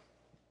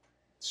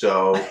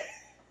 So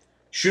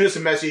shoot us a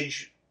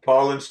message.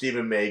 Paul and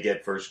Steven may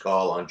get first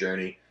call on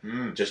Journey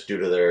just due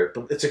to their.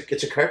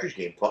 It's a cartridge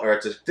game, or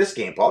it's a disc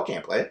game. Paul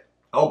can't play it.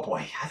 Oh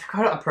boy,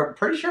 I'm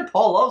pretty sure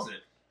Paul loves it.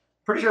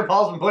 Pretty sure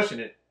Paul's been pushing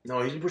it.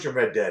 No, he's been pushing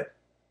Red Dead.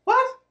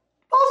 What?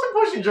 Paul's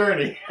been pushing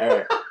Journey. All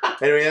right.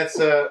 Anyway,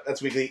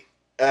 that's weekly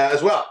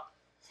as well.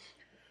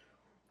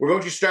 We're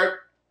going to start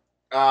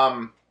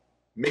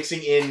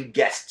mixing in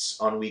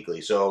guests on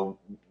weekly, so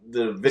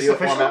the video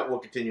official? format will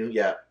continue.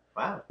 Yeah.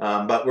 Wow.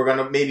 But we're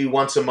gonna maybe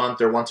once a month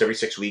or once every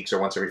 6 weeks or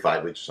once every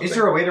 5 weeks or something. Is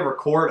there a way to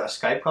record a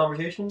Skype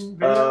conversation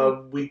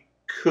video? We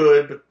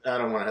could, but I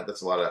don't want to have.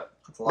 That's a lot of.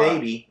 That's a lot.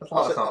 Maybe. That's a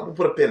lot of something. We'll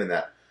put a pin in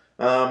that.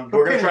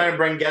 We're going to try and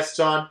bring guests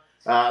on.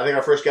 I think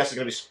our first guest is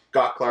going to be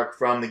Scott Clark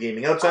from The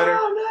Gaming Outsider.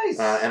 Oh, nice.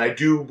 And I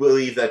do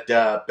believe that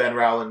Ben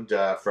Rowland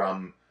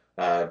from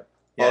All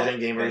Gen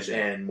Gamers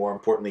and, more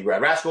importantly,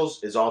 Rad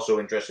Rascals is also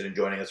interested in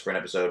joining us for an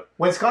episode.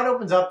 When Scott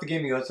opens up The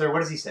Gaming Outsider,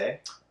 what does he say?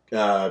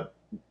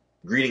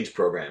 Greetings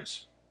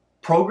programs.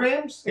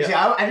 Programs? Yeah. See,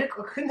 I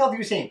couldn't tell if you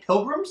were saying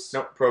pilgrims.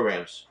 No,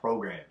 programs.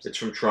 Programs. It's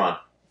from Tron.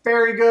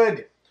 Very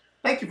good.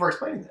 Thank you for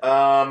explaining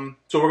that.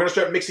 So we're going to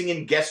start mixing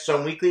in guests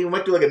on weekly. We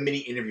might do like a mini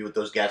interview with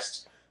those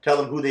guests. Tell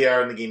them who they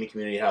are in the gaming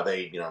community, how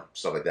they,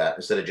 stuff like that.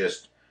 Instead of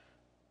just...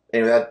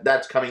 Anyway,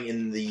 that's coming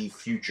in the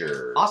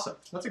future. Awesome.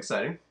 That's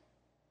exciting.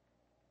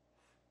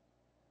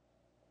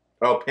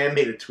 Oh, Pam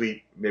made a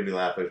tweet. Made me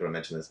laugh. I just want to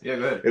mention this. Yeah,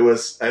 good. It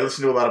was... I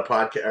listen to a lot of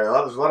podcasts.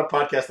 There's a lot of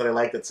podcasts that I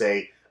like that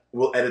say,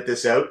 we'll edit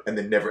this out, and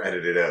then never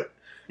edit it out.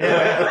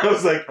 Yeah. I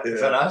was like...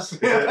 Is that us? Is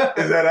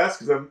that us?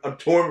 Because I'm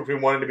torn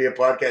between wanting to be a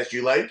podcast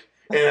you like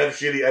and have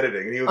shitty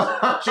editing. And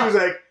she was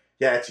like,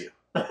 yeah, it's you.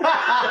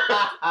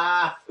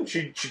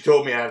 She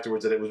told me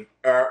afterwards that it was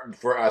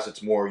for us.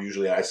 It's more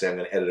usually I say I'm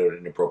going to edit out an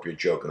inappropriate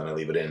joke and then I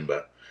leave it in.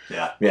 But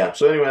yeah.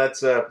 So anyway, that's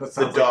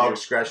the dog like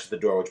scratched at the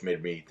door, which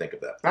made me think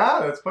of that.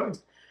 That's funny.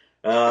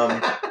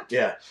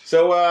 Yeah.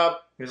 So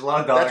there's a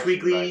lot of dogs. that's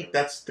weekly.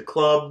 That's the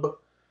club.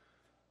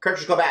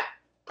 Cartridge Club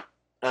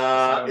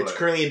app. It's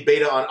currently in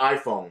beta on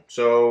iPhone.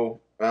 So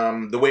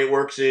the way it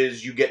works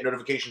is you get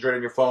notifications right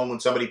on your phone when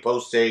somebody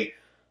posts a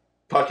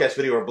podcast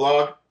video or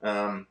blog.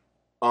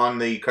 On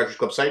the Cartridge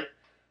Club site,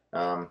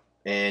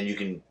 and you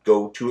can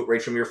go to it right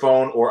from your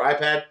phone or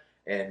iPad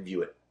and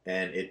view it.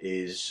 And it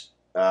is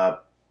a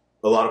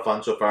lot of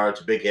fun so far. It's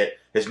a big hit.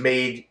 Has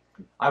made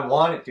I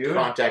want it, dude.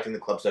 contacting the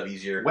club stuff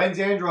easier. When's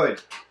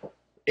Android?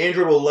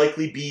 Android will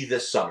likely be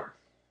this summer.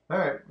 All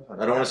right.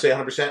 I don't want to say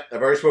 100%.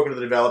 I've already spoken to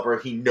the developer.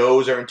 He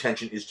knows our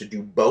intention is to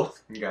do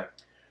both. Okay.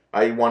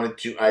 I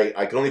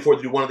can only afford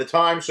to do one at a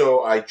time,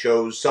 so I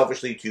chose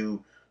selfishly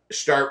to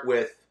start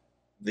with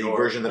the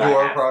version that I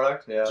have. Your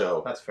product? Yeah,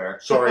 So, that's fair.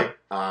 Sorry,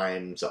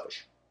 I'm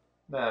selfish.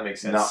 That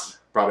makes sense.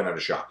 Probably not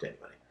a shock to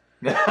anybody.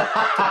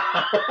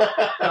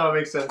 No, it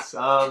makes sense.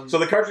 So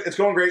the cartridge, it's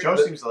going great. Joe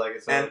seems to like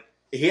it. So. And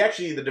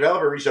the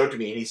developer reached out to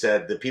me and he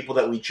said the people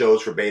that we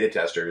chose for beta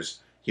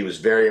testers, he was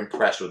very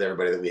impressed with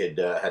everybody that we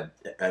had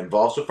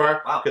involved so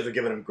far. Wow. Because we're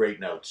giving him great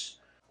notes.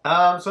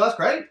 So that's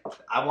great.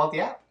 I want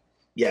the app.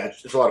 Yeah,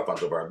 it's a lot of fun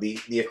so far.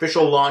 The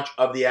official launch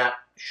of the app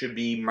should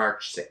be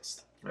March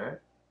 6th. All right.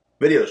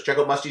 Videos. Check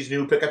out Musty's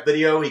new pickup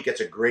video. He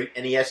gets a great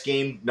NES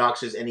game,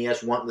 knocks his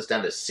NES want list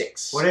down to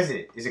 6. What is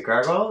it? Is it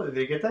Gargoyle? Did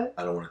you get that?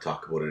 I don't want to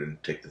talk about it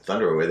and take the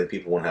thunder away. Then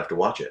people won't have to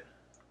watch it.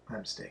 My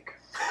mistake.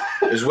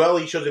 As well,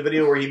 he shows a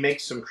video where he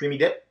makes some creamy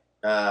dip.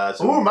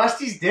 Ooh,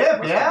 Musty's dip.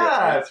 Musty Yeah, dip,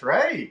 yeah. that's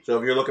right. So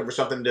if you're looking for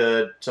something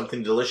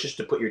delicious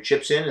to put your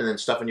chips in and then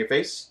stuff in your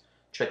face,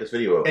 check this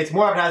video out. It's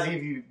more appetizing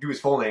if you do his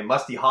full name.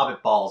 Musty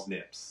Hobbit Balls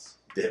Nips.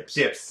 Dips.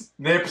 Dips.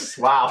 Nips.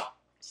 Wow.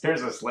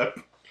 There's a slip.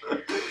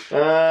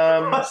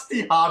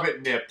 Musty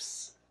Hobbit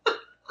Nips.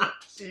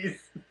 Jeez.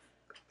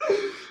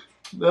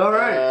 All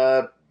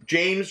right.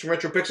 James from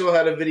RetroPixel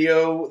had a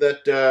video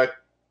that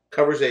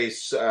covers a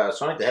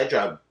Sonic the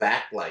Hedgehog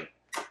backlight.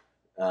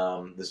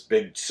 This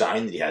big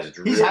sign that he has.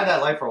 He's had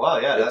that light for a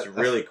while, yeah. That's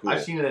really cool.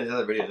 I've seen it in his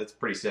other videos. That's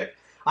pretty sick.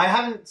 I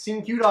haven't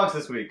seen Q-Dogs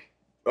this week.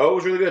 Oh, it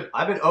was really good.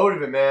 I've been owed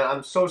of it, man.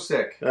 I'm so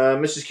sick.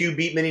 Mrs. Q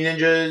beat Mini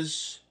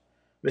Ninjas.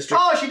 Mr.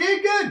 Oh, she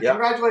did good. Yep.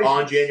 Congratulations.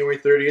 On January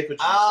 30th, which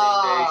is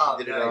the same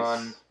day. She did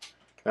Nice.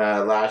 it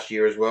on last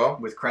year as well.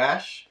 With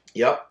Crash.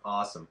 Yep.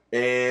 Awesome.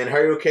 And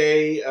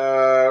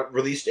Haruoke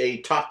released a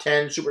top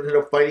 10 Super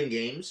Nintendo fighting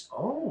games.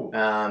 Oh.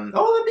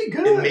 Oh, that'd be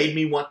good. It made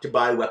me want to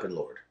buy Weapon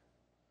Lord.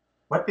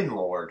 Weapon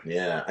Lord.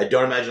 Yeah, I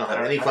don't imagine I'll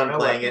have any fun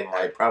playing it. Weapon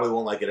Lord. I probably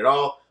won't like it at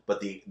all, but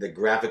the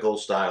graphical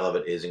style of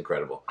it is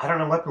incredible. I don't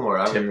know Weapon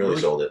Lord. Tim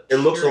really sold it. It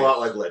looks a lot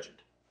like Legend.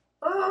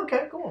 Oh,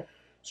 okay, cool.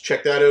 So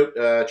check that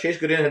out. Chase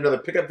Goodin had another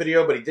pickup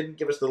video, but he didn't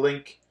give us the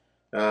link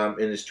in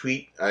his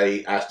tweet.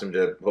 I asked him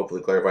to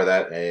hopefully clarify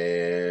that,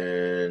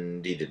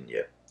 and he didn't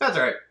yet. That's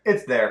all right.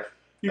 It's there.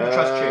 You can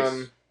trust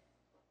Chase.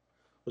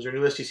 Was there a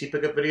new STC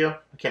pickup video?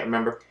 I can't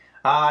remember.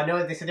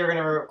 No, they said they were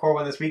going to record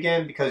one this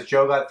weekend because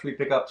Joe got 3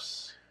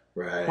 pickups.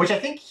 Right. Which I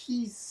think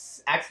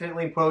he's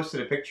accidentally posted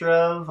a picture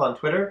of on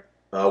Twitter.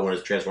 Oh, when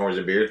his Transformers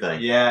and Beer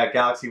thing. Yeah,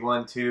 Galaxy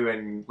 1, 2,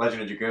 and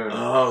Legend of Dragoon.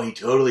 Oh, he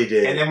totally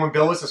did. And then when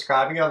Bill was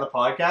describing it on the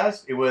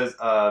podcast, it was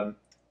a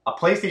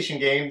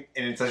PlayStation game,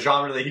 and it's a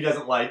genre that he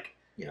doesn't like.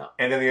 Yeah.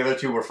 And then the other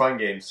 2 were fun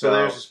games. So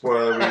there's a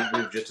spoiler.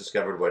 We've just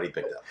discovered what he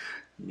picked up.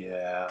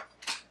 Yeah.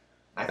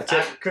 That's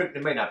it.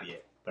 It might not be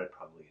it, but it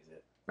probably is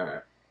it. All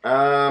right.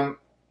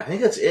 I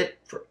think that's it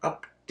for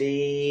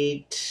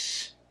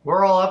update.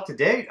 We're all up to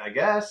date, I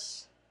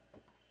guess.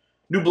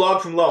 New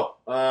blog from Low.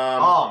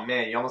 Oh,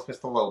 man, you almost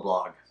missed the Low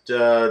blog.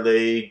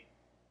 The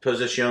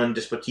Position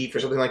Dispositif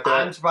or something like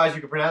that. I'm surprised you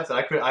could pronounce it.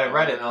 I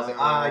read it, and I was like,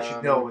 I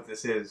should know what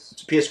this is.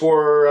 It's a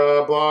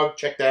PS4 blog.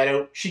 Check that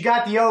out. She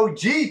got the OG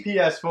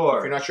PS4.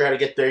 If you're not sure how to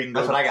get there, you can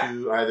go That's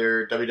to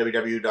either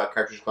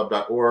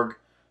www.cartridgeclub.org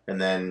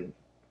and then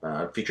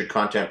featured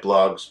content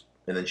blogs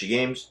and then She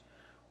Games,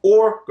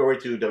 or go right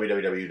to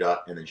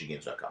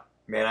www.andthenshegames.com.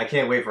 Man, I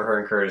can't wait for her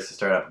and Curtis to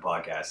start up a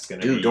podcast. It's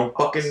gonna Dude, be don't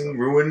awesome. fucking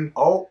ruin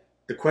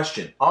the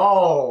question.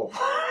 Oh.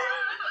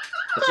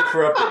 That's it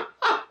for update.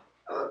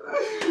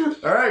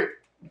 All right.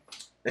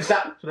 Next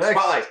up, Next.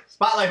 Spotlight.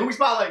 Spotlight. Who we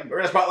spotlighting? We're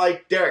going to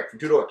spotlight Derek from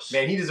Two Dorks.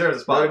 Man, he deserves a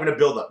Not spotlight. even a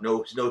build-up.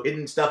 No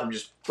hidden stuff. I'm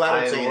just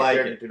flat out saying like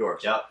Derek it. from Two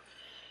Dorks. Yep.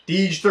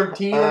 Deej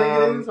 13, I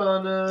think it is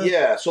on.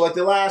 Yeah. So like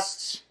the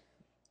last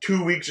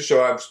 2 weeks or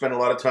so, I've spent a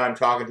lot of time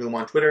talking to him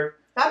on Twitter,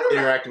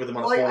 interacting with him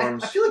on the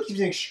forums. I feel like he's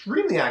been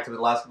extremely active in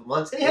the last couple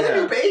months, and he has a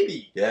new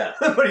baby. Yeah.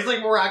 But he's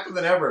like more active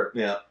than ever.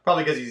 Yeah.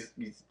 Probably because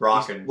he's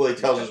rocking. Well, he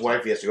tells his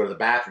wife he has to go to the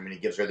bathroom, and he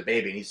gives her the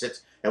baby, and he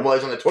sits, and while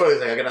he's on the toilet,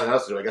 he's like, I got nothing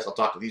else to do. I guess I'll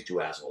talk to these 2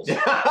 assholes.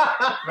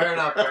 Fair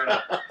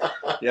enough.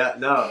 Yeah,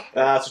 no.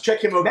 So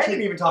check him out.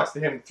 Megan even talks to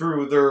him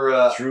through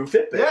their... through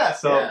Fitbit. Yeah,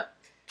 so... Yeah.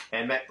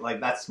 And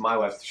that's my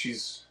wife.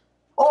 She's...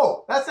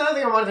 Oh, that's another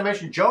thing I wanted to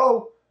mention.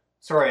 Joe...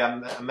 Sorry,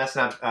 I'm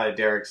messing up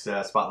Derek's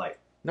spotlight.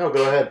 No,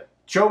 go ahead.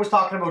 Joe was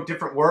talking about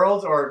different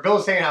worlds, or Bill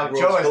was saying how Worlds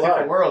Joe has collide.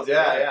 different worlds.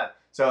 Yeah. Yeah.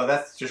 So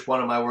that's just one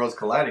of my worlds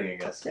colliding, I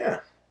guess. Yeah.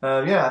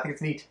 I think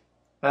it's neat.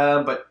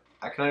 But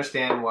I can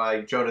understand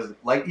why Joe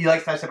doesn't like. He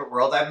likes to have separate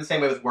worlds. I'm the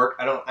same way with work.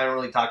 I don't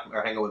really talk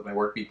or hang out with my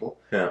work people.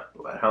 Yeah.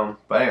 At home.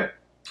 But anyway.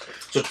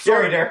 So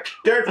Sorry, Derek.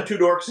 Derek from Two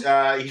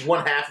Dorks. He's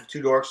one half of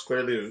Two Dorks.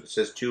 Clearly, it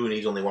says 2, and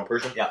he's only one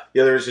person. Yeah.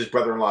 The other is his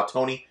brother-in-law,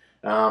 Tony.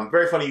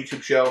 Very funny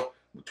YouTube show.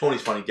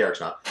 Tony's funny. Derek's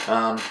not.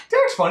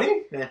 Derek's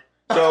funny. Yeah.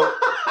 So,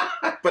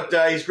 but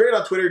he's great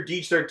on Twitter.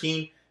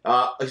 Deej13.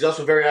 He's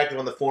also very active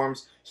on the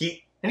forums.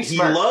 He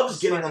smart. loves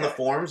He's getting smart on the guy.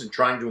 forums and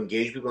trying to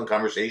engage people in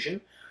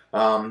conversation.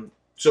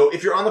 So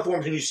if you're on the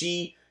forums and you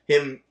see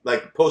him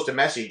like post a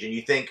message and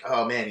you think,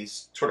 oh man,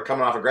 he's sort of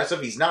coming off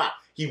aggressive. He's not.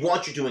 He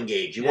wants you to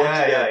engage. He wants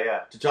you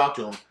to talk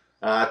to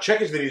him. Check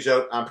his videos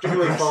out. I'm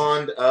particularly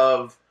fond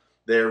of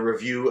their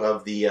review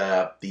of the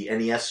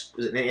NES.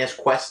 Was it NES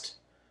Quest?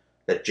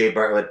 That Jay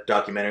Bartlett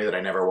documentary that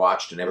I never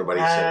watched and everybody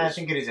said I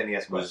think it is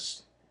NES Quest.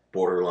 Was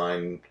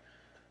borderline.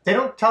 They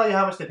don't tell you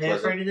how much they pay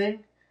for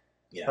anything.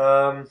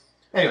 Yeah.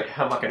 Anyway,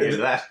 I'm not going to do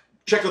that.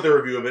 Check out their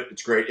review of it.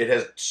 It's great. It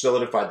has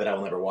solidified that I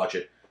will never watch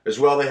it. As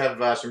well, they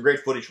have some great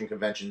footage from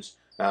conventions.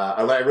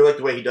 I really like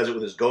the way he does it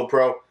with his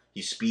GoPro.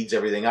 He speeds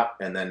everything up,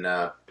 and then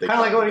kind of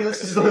like when he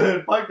listens to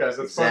the podcast. That's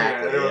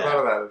exactly, funny. I never thought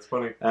of that. That's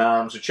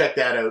funny. So check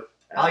that out.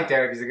 I like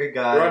Derek. He's a good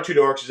guy. We're on Two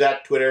Dorks. He's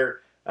at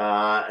Twitter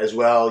as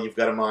well. You've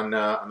got him on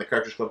the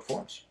Cartridge Club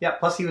forums. Yeah.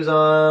 Plus, he was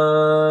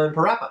on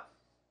Parappa.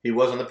 He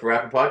was on the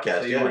Parappa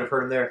podcast. So you would have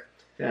heard him there.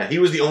 Yeah, he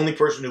was the only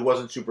person who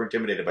wasn't super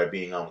intimidated by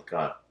being on with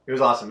Kyle. It was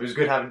awesome. It was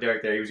good having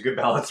Derek there. He was a good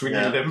balance. We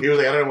needed him. He was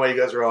like, I don't know why you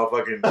guys are all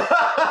fucking...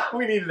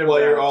 we needed him.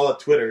 While you're all at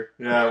Twitter.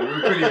 Yeah, we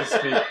couldn't even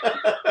speak.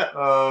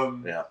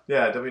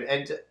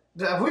 And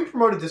have we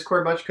promoted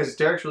Discord much? Because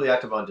Derek's really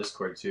active on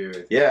Discord,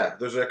 too. Yeah,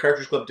 there's a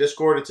Cartridge Club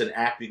Discord. It's an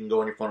app you can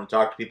go on your phone and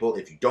talk to people.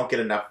 If you don't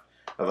get enough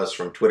of us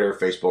from Twitter,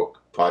 Facebook,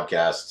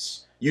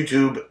 podcasts,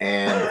 YouTube,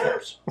 and the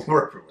forums.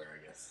 We're everywhere,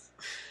 I guess.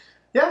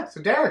 Yeah,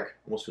 so Derek.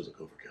 Almost feels like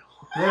overkill.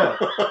 Yeah,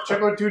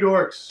 check out Two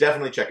Dorks.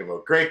 Definitely check him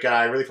out. Great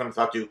guy, really fun to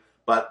talk to.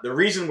 But the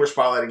reason we're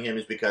spotlighting him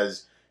is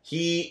because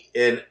he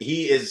and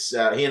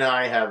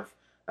I have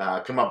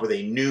come up with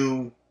a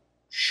new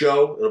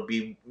show. It'll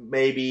be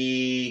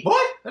maybe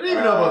what? I didn't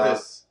even know about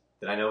this.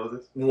 Did I know about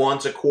this?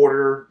 Once a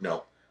quarter.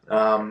 No,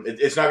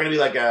 it's not going to be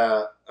like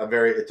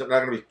it's not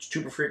going to be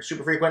super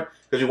frequent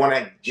because we want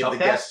to give the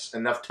guests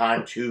enough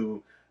time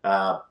to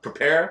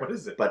prepare. What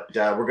is it? But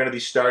we're going to be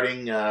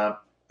starting a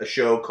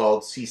show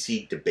called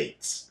CC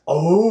Debates.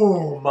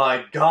 Oh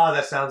my god,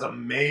 that sounds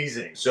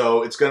amazing.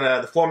 So it's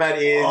the format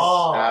is,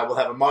 we'll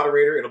have a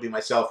moderator. It'll be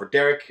myself or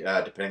Derek,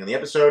 depending on the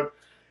episode.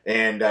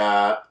 And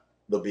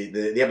there'll be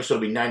the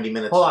episode will be 90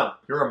 minutes. Hold on,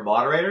 you're a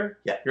moderator?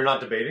 Yeah. You're not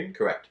debating?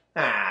 Correct.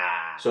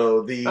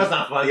 So that's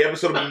not fun. The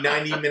episode will be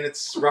 90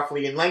 minutes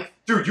roughly in length.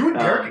 Dude, you and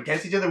Derek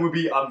against each other would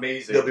be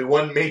amazing. There'll be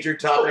one major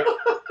topic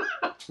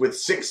with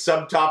 6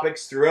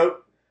 subtopics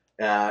throughout.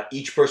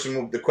 Each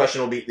person,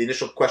 the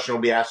initial question will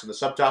be asked on the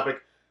subtopic,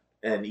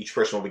 and each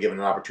person will be given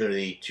an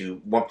opportunity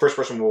to. First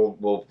person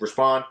will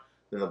respond,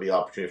 then there'll be an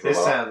opportunity for.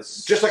 This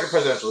sounds just like a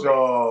presidential debate.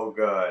 So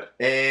good.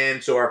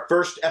 And so our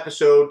first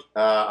episode,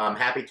 I'm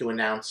happy to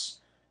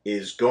announce,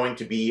 is going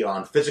to be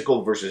on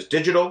physical versus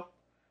digital.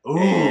 Ooh.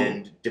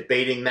 And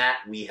debating that,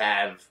 we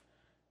have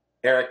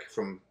Eric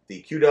from the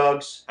Q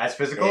Dogs. As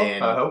physical, I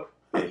hope.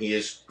 And he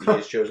has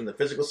chosen the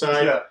physical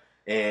side. Yeah.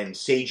 And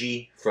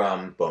Seiji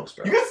from Bone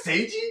Sparrow. You got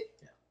Seiji?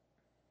 Yeah.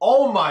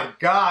 Oh my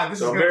god, this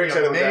is going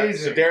to be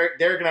amazing. So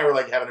Derek and I were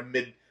like having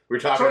we were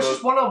talking about... So it's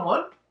just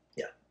one-on-one?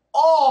 Yeah.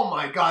 Oh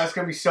my god, it's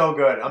going to be so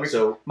good.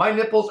 My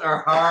nipples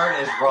are hard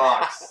as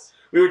rocks.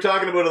 We were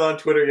talking about it on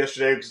Twitter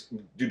yesterday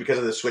because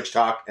of the Switch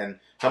talk and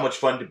how much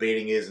fun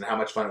debating is and how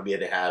much fun we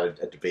had to have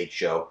a debate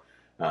show.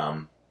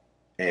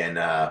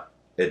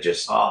 It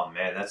just... Oh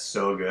man, that's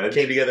so good.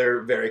 Came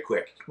together very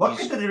quick. What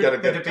could the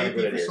debate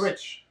be for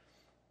Switch?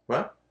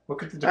 What? What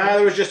could the debate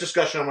There was just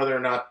discussion on whether or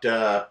not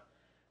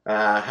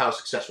how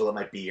successful it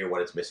might be or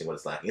what it's missing, what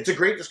it's lacking. It's a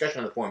great discussion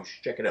on the forum. You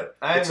should check it out.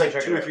 It's like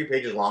 2 or 3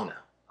 pages long now.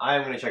 I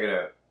am going to check it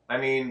out. I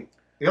mean,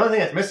 the only thing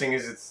that's missing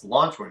is its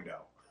launch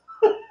window.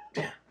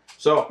 Yeah.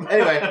 So,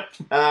 anyway,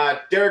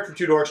 Derek from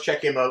Two Dorks,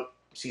 check him out.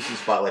 CC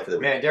Spotlight for the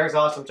week. Man, Derek's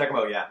awesome. Check him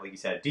out, yeah, like you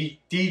said.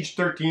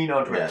 Deege13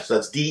 on Twitter. Yeah, so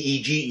that's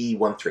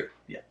DEGE13.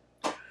 Yeah.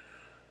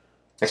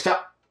 Next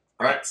up.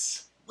 All right.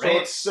 So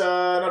it's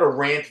not a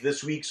rant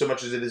this week so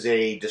much as it is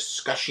a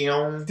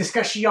discussion.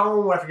 Discussion,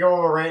 I forget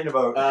what we're ranting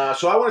about.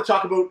 So I want to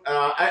talk about,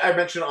 I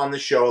mentioned it on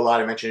this show a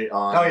lot. I mentioned it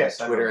on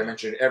Twitter. I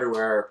mentioned it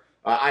everywhere.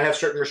 I have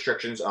certain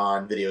restrictions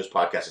on videos,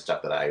 podcasts, and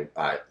stuff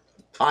that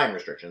time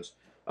restrictions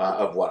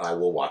of what I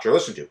will watch or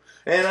listen to.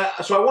 And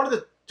so I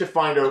wanted to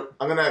find out,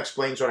 I'm going to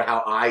explain sort of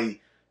how I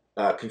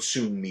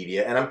consume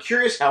media, and I'm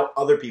curious how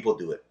other people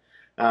do it.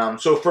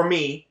 So for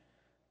me,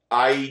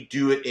 I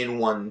do it in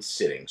one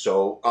sitting.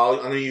 So I'm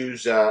going to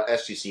use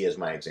SCC as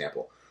my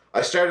example.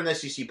 I start an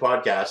SCC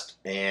podcast,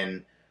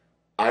 and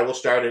I will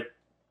start it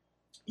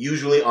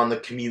usually on the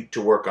commute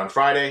to work on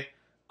Friday.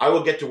 I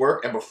will get to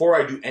work, and before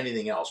I do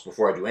anything else,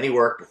 before I do any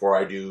work, before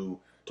I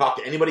talk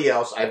to anybody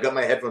else, I've got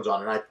my headphones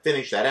on, and I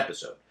finish that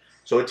episode.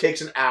 So it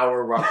takes an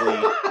hour roughly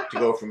to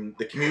go from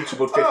the commute's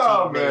about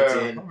 15 minutes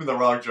in. I'm in the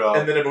wrong job.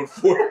 And then about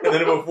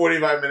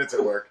 45 minutes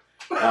at work.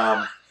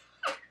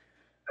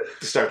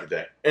 To start the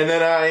day. And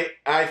then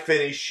I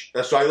finish,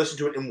 so I listen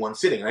to it in one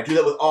sitting. And I do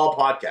that with all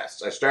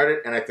podcasts. I start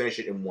it and I finish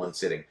it in one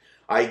sitting.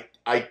 I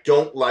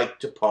don't like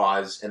to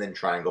pause and then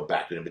try and go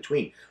back to it in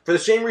between. For the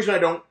same reason I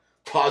don't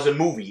pause a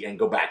movie and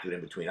go back to it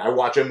in between. I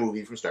watch a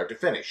movie from start to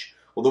finish.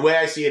 Well, the way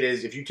I see it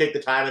is, if you take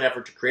the time and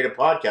effort to create a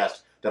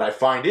podcast that I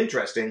find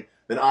interesting,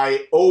 then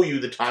I owe you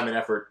the time and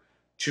effort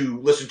to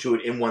listen to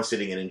it in one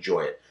sitting and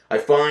enjoy it. I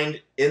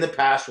find in the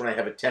past when I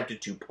have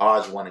attempted to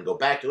pause one and go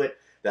back to it,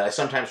 that I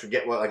sometimes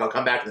forget what. Like I'll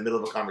come back in the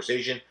middle of a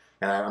conversation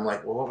and I'm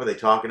like, well, what were they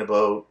talking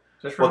about?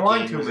 Just What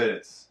rewind game 2 was it?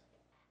 minutes.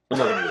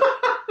 Nothing to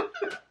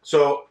do.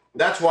 So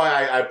that's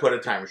why I put a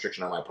time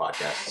restriction on my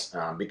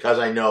podcasts because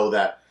I know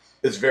that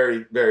it's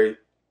very, very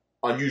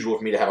unusual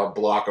for me to have a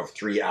block of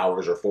 3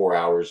 hours or 4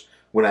 hours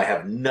when I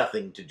have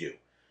nothing to do.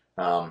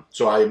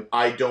 So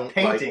I don't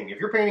Painting. If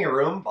you're painting a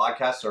room,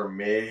 podcasts are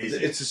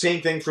amazing. It's the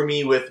same thing for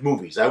me with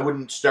movies. I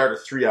wouldn't start a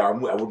 3-hour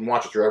movie. I wouldn't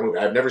watch a 3-hour movie.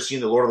 I've never seen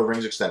the Lord of the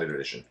Rings extended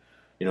edition.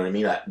 You know what I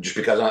mean? Just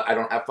because I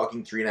don't have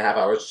fucking 3.5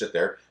 hours to sit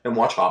there and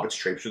watch hobbits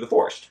traipse through the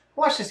forest.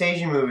 I watched this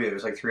Asian movie. It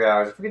was like 3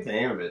 hours. I forget the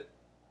name of it.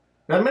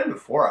 It might have been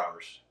 4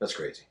 hours. That's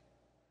crazy.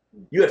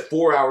 You had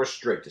 4 hours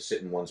straight to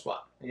sit in one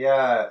spot.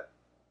 Yeah.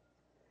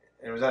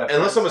 It was at a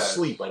Unless I'm friend's house.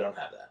 asleep, I don't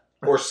have that.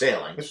 Or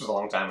sailing. This was a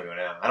long time ago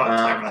now. I don't have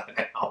time for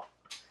that now.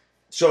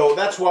 So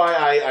that's why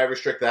I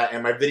restrict that,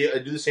 and my video. I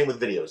do the same with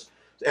videos.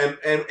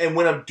 And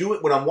when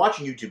I'm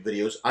watching YouTube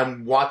videos,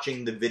 I'm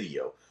watching the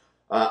video.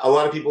 A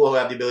lot of people who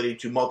have the ability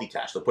to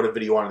multitask, they'll put a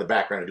video on in the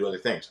background and do other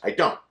things. I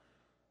don't.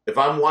 If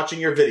I'm watching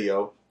your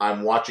video,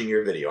 I'm watching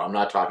your video. I'm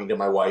not talking to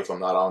my wife. I'm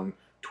not on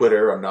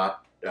Twitter. I'm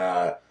not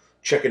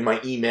checking my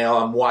email.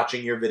 I'm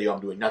watching your video. I'm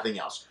doing nothing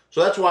else.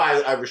 So that's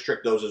why I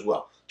restrict those as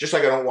well. Just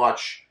like I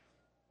watch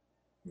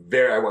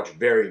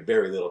very,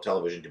 very little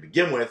television to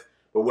begin with,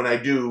 but when I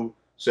do.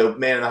 So,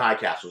 Man in the High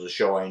Castle is a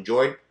show I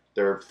enjoyed.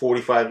 They're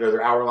 45 or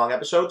they're hour-long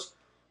episodes.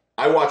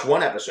 I watch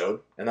one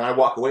episode, and then I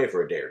walk away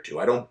for a day or two.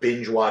 I don't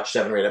binge-watch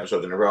 7 or 8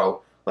 episodes in a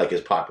row like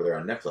is popular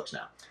on Netflix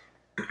now.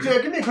 So,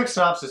 give me a quick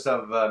synopsis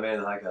of Man in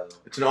the High Castle.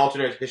 It's an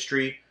alternate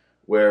history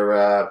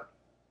where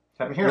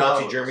Nazi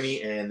Nazi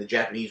Germany and the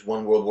Japanese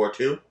won World War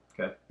II.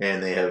 Okay.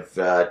 And they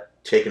have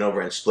taken over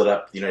and split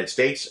up the United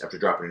States after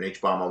dropping an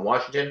H-bomb on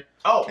Washington.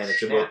 Oh, and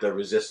it's about the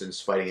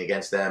resistance fighting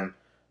against them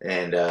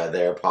and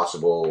their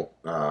possible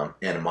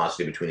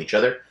animosity between each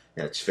other,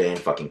 and it's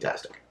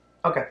fan-fucking-tastic.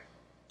 Okay.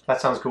 That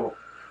sounds cool.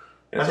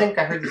 I think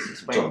I heard this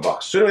It's on the explained.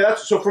 box. So anyway,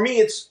 so for me,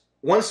 it's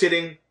one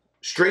sitting,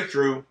 straight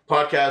through,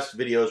 podcasts,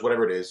 videos,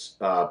 whatever it is,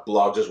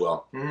 blogs as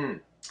well,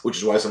 which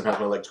is why sometimes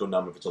my legs go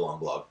numb if it's a long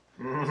blog.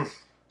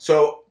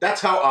 So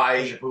that's how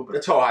I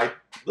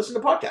listen to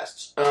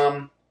podcasts.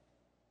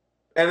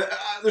 And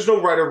there's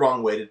no right or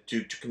wrong way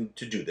to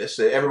do this.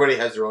 Everybody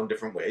has their own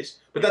different ways,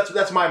 but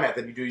that's my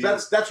method. You do you.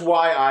 That's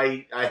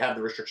why I have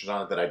the restrictions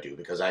on it that I do,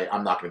 because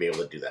I'm not going to be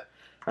able to do that.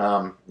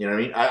 You know what I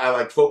mean? I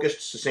like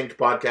focused, succinct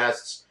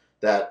podcasts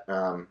that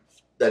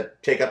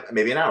take up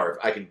maybe an hour.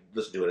 I can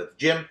listen to it at the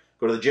gym.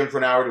 Go to the gym for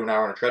an hour, do an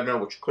hour on a treadmill,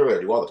 which clearly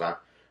I do all the time.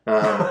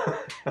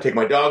 Take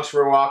my dogs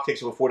for a walk.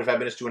 Takes about 45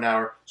 minutes to an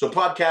hour. So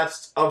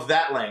podcasts of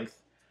that length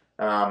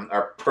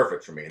are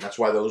perfect for me, and that's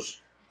why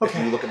those. Okay.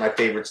 If you look at my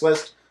favorites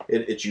list,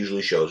 it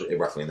usually shows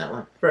roughly in that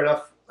line. Fair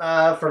enough.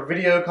 For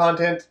video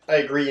content, I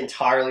agree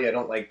entirely. I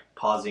don't like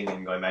pausing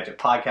and going back to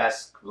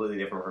podcasts. Completely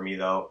different for me,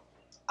 though.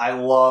 I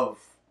love,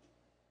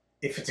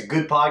 if it's a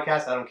good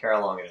podcast, I don't care how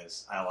long it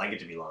is. I like it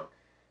to be long.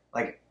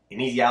 Like an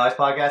Easy Allies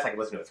podcast, I can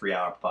listen to a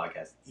 3-hour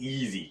podcast.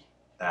 Easy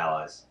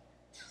Allies.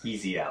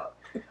 Easy Allies.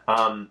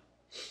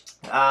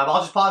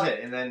 I'll just pause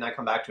it and then I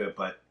come back to it,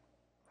 but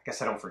I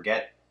guess I don't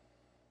forget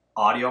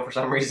audio for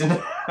some reason.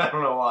 I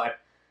don't know why.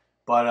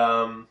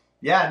 But,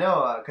 yeah,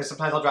 no, because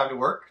sometimes I'll drive to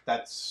work.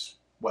 That's,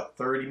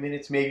 30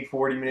 minutes, maybe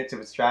 40 minutes if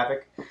it's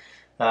traffic.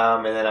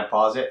 And then I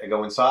pause it. I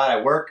go inside.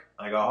 I work.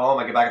 I go home.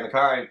 I get back in the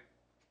car. I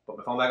put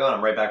my phone back on.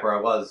 I'm right back where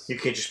I was. You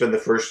can't just spend the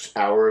first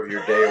hour of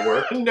your day at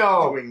work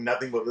no. doing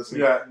nothing but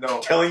listening. Yeah, no.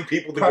 Telling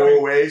people to go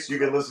away so you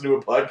can listen to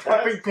a podcast.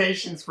 Prepping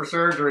patients for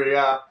surgery,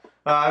 yeah.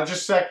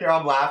 Just sec here.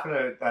 I'm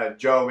laughing at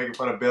Joe making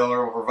fun of Bill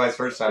or vice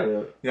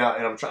versa. Yeah,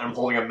 and I'm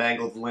holding a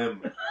mangled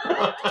limb.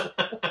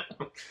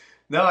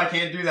 No, I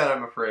can't do that,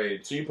 I'm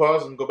afraid. So you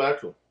pause and go back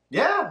to them.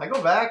 Yeah, I go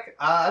back.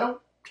 I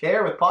don't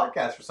care with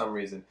podcasts for some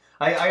reason.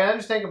 I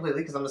understand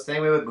completely because I'm the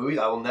same way with movies.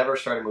 I will never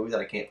start a movie that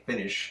I can't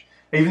finish.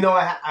 Even though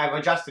I've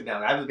adjusted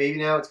now. I have a baby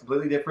now. It's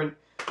completely different.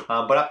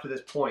 But up to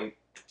this point,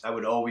 I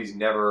would always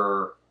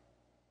never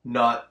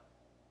not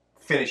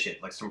finish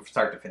it. Like from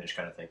start to finish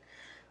kind of thing.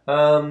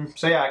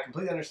 So yeah, I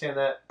completely understand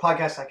that.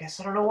 Podcasts, I guess,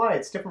 I don't know why.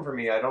 It's different for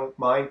me. I don't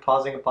mind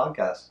pausing a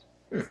podcast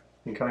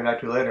and coming back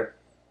to it later.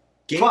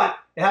 But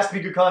it has to be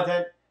good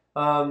content.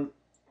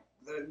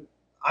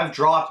 I've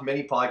dropped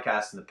many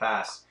podcasts in the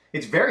past.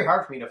 It's very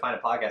hard for me to find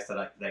a podcast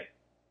that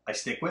I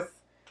stick with.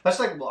 That's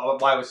like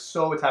why I was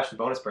so attached to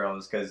Bonus Barrel,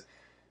 is because it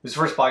was the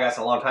first podcast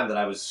in a long time that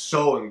I was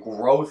so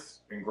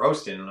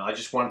engrossed in, and I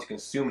just wanted to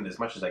consume it as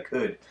much as I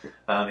could.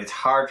 It's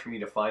hard for me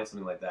to find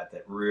something like that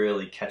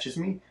really catches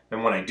me,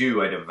 and when I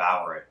do, I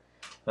devour it.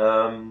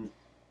 But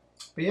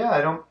yeah,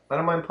 I don't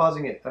mind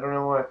pausing it. I don't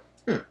know why.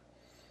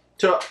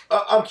 So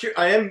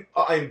I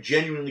am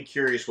genuinely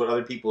curious what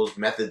other people's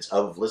methods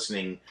of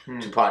listening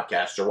to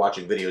podcasts or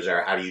watching videos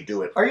are. How do you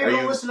do it? Are you able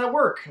to listen at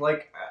work?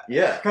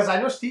 Yeah, because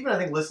I know Steven, I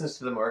think, listens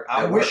to them.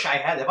 I wish I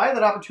had. If I had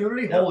that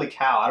opportunity, holy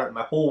cow!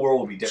 My whole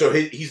world would be different.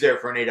 So he's there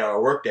for an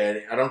 8-hour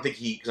workday. I don't think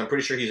because I'm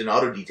pretty sure he's in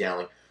auto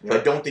detailing. So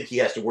I don't think he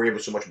has to worry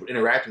about so much about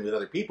interacting with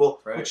other people,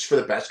 which is for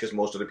the best because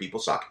most other people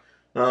suck.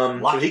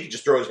 So he could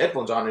just throw his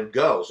headphones on and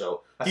go.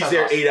 So That he's sounds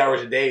there awesome. 8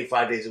 hours a day,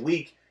 5 days a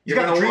week. He's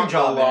You're got a going to dream want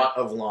job, a lot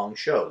of long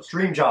shows.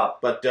 Dream job.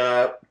 But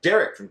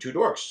Derek from Two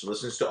Dorks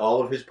listens to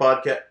all of his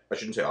podcast. I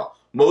shouldn't say all.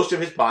 Most of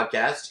his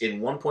podcasts in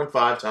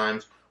 1.5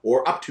 times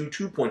or up to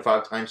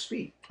 2.5 times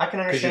speed. I can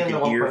Because you understand can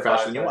the hear 1.5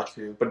 faster than you watch.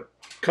 too. But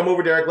come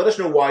over, Derek. Let us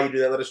know why you do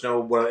that. Let us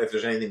know if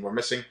there's anything we're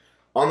missing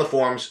on the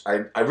forums.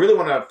 I really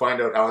want to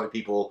find out how other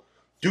people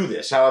do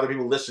this, how other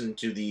people listen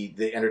to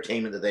the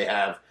entertainment that they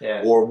have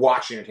or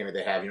watch the entertainment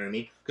they have. You know what I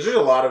mean? Because there's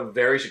a lot of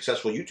very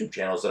successful YouTube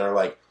channels that are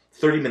like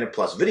 30-minute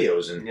plus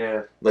videos,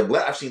 and like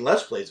I've seen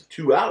Let's Plays of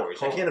 2 hours.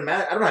 Cool. I can't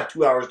imagine. I don't have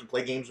 2 hours to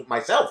play games with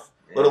myself,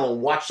 let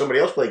alone watch somebody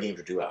else play games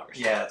for 2 hours.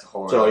 Yeah, that's a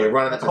whole. So you're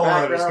running that's at a the whole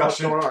other background. What's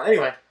discussion. going on?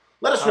 Anyway,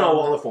 let us know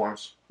on the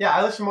forums. Yeah,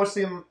 I listen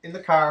mostly in the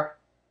car,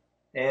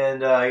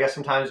 and I guess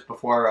sometimes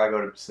before I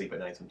go to sleep at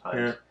night. Sometimes.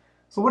 Yeah.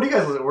 So what do you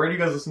guys listen? Where do you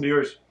guys listen to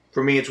yours?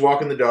 For me, it's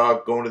walking the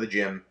dog, going to the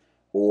gym,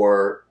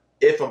 or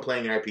if I'm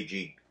playing an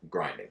RPG,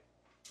 grinding.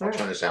 I'll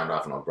turn the sound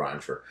off and I'll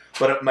grind for.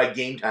 But my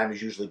game time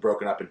is usually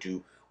broken up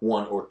into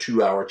 1 or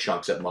 2 hour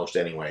chunks at most,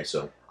 anyway.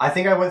 So I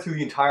think I went through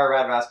the entire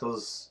Rad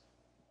Rascals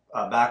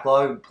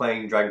backlog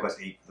playing Dragon Quest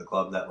VIII for the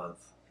club that month.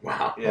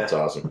 wow, Yeah. that's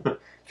awesome.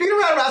 Speaking of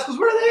Rad Rascals,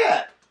 where are they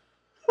at?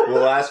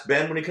 We'll ask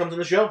Ben when he comes on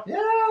the show.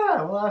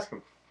 Yeah, we'll ask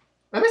him.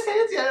 I miss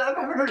Anzi. I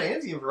haven't heard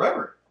Anzi in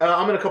forever.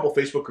 I'm in a couple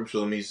Facebook groups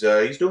with him. He's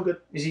doing good.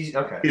 Is he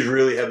okay? He's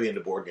really heavy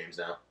into board games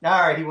now.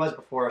 All right, he was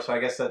before, so I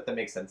guess that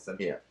makes sense then.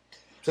 Yeah.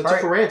 So that's All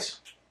it for rants.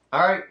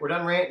 All right, we're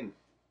done ranting.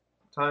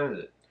 What time is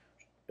it?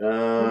 We're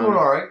doing Um,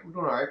 all right. We're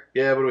doing all right.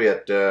 yeah, what are we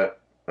at?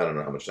 I don't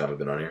know how much time we've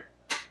been on here.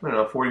 I don't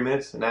know, 40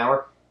 minutes, an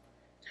hour.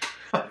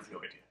 I have no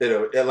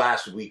idea.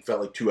 Last week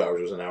felt like 2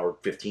 hours was an hour,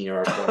 15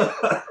 hours.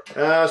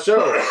 20.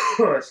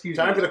 So, Excuse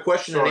time me. for the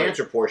question Sorry. and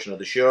answer portion of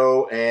the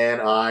show,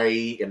 and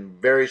I am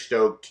very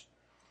stoked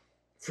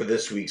for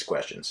this week's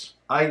questions.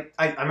 I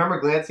remember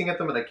glancing at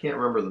them, but I can't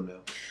remember them now.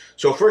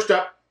 So first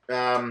up,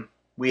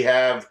 we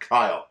have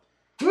Kyle.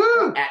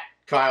 Woo! At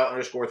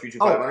Kyle_325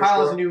 Oh, Kyle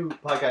has a underscore. new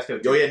podcast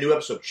out. Oh yeah, new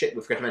episode. Shit,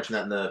 we forgot to mention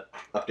that in the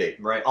update.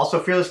 Right. Also,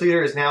 Fearless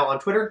Leader is now on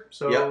Twitter,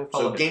 so Yep.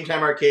 follow So him. Game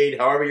Time Arcade,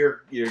 however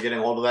you're getting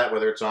a hold of that,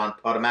 whether it's on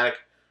Podomatic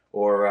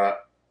or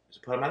is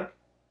it Podomatic?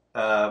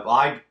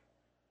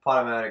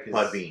 Podomatic is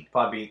Podbean.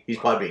 Podbean. He's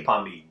Podbean.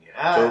 Podbean.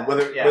 Yeah. So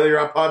whether you're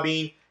on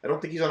Podbean, I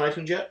don't think he's on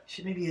iTunes yet.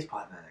 Shit, maybe he is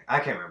Podomatic. I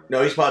can't remember.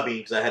 No, he's Podbean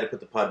because I had to put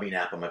the Podbean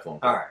app on my phone.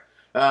 All right.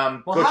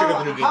 Go check out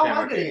the new Game how Time am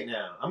I Arcade. getting it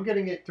now? I'm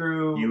getting it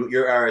through.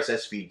 Your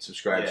RSS feed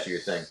subscribes Yes, to your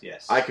thing.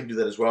 Yes. I can do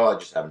that as well. I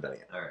just haven't done it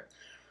yet. All right.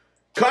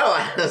 Kyle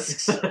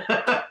asks,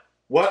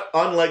 what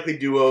unlikely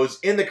duos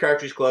in the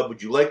Cartridge Club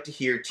would you like to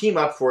hear team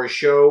up for a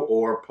show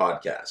or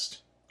podcast?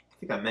 I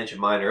think I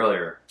mentioned mine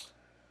earlier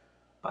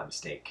by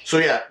mistake. So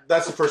yeah,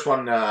 that's the first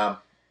one.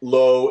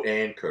 Lowe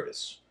and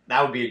Curtis.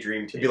 That would be a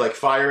dream team. It'd be like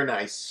Fire and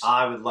Ice.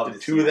 I would love The to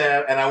two see of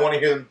them, and I want to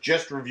hear them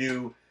just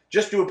do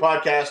a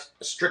podcast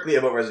strictly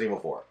about Resident Evil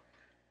 4.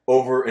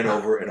 Over and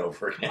over and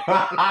over again.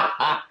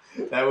 that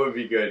would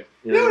be good.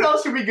 Yeah. You know what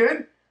else would be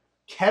good?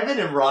 Kevin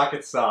and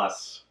Rocket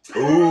Sauce.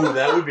 Ooh,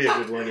 that would be a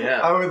good one,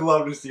 yeah. I would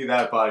love to see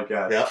that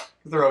podcast. Yeah.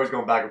 They're always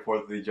going back and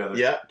forth with each other.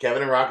 Yeah,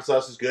 Kevin and Rocket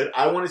Sauce is good.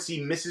 I want to see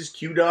Mrs.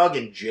 Q-Dog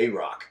and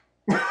J-Rock.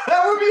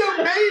 That would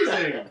be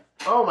amazing.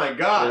 Oh my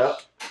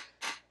gosh.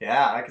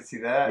 Yeah, I could see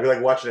It'd that. be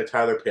like watching a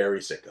Tyler Perry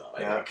sitcom,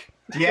 I think.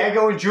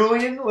 Diego and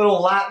Julian, a little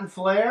Latin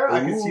flair. I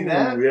could see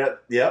that.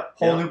 Yeah.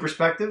 Whole new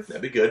perspective.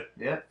 That'd be good.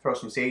 Yeah, throw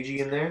some Seiji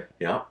in there.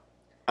 Yeah.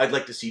 I'd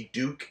like to see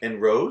Duke and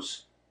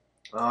Rose.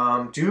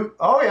 Duke.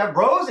 Oh yeah,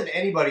 Rose and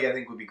anybody I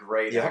think would be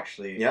great. Yeah.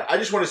 Actually. Yeah, I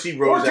just want to see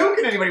Or Rose. Duke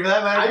and anybody for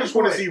that matter. I just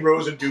want to see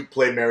Rose and Duke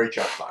play Mary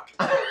Chuck Fuck.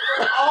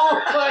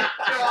 Oh my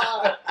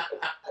god.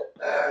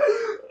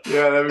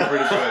 Yeah, that'd be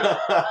pretty good.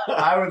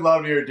 I would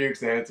love to hear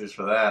Duke's answers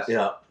for that.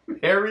 Yeah.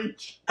 Harry.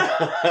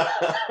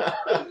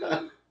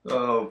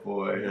 Oh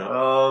boy.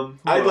 Yeah.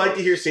 I'd like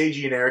to hear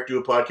Seiji and Eric do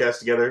a podcast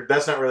together.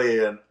 That's not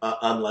really an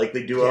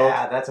unlikely duo.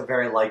 Yeah, that's a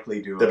very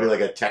likely duo. That'd be like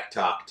a tech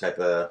talk type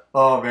of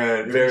oh man,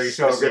 it'd very be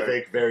so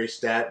specific, very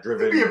stat good.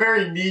 driven. It'd be a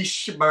very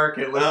niche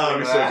market. Listening Oh, it'd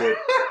to be so that. good.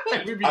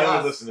 It would be I us.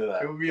 would listen to It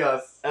that. would be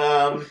us.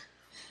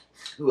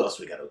 Who else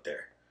we got out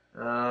there?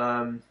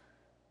 I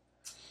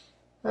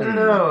don't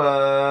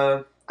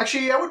know.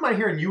 Actually, I wouldn't mind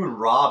hearing you and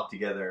Rob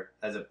together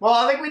as a. Well,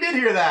 I think we did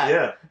hear that.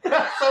 Yeah.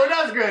 So it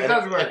does good. It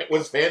does And work. it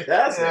was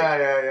fantastic.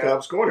 Yeah.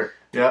 Cobb's Corner.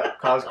 Yeah,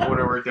 Cobb's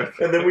Corner worked out.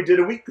 And then we did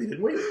a weekly,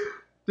 didn't we?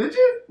 Did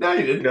you? No,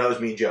 you didn't. No, it was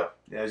me and Joe.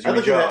 Yeah, it was I'd you like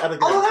and to Joe. have- I'd like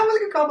to Although have- that was a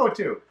good combo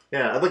too.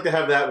 Yeah, I'd like to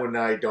have that when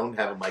I don't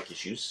have a mic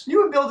issues.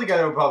 You and Bill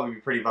together would probably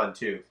be pretty fun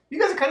too. You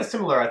guys are kind of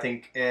similar, I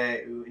think,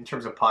 in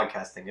terms of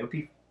podcasting. It would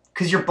be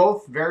because you're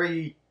both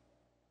very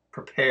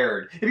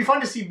prepared. It'd be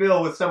fun to see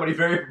Bill with somebody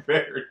very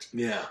prepared.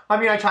 Yeah. I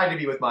mean, I tried to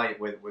be with but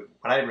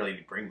I didn't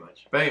really bring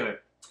much. But anyway,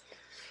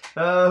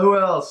 who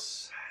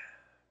else?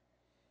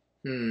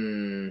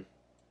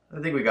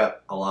 I think we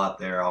got a lot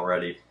there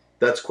already.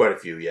 That's quite a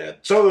few, yeah.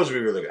 Some of those would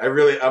be really good.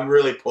 I'm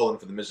really pulling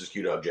for the Mrs.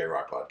 Q-Dog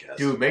J-Rock podcast.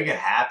 Dude, make it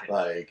happen.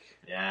 Like,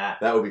 Yeah,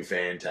 that would be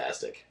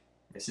fantastic.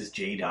 this is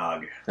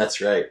J-Dog.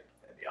 That's right.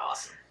 That'd be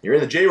awesome. You're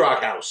in the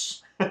J-Rock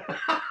house.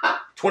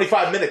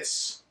 25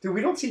 minutes. Dude,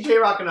 we don't see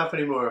J-Rock enough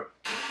anymore.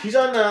 He's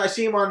on. I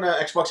see him on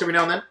Xbox every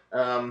now and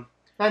then.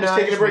 I know. He's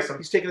taking a break. Him.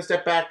 He's taking a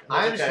step back.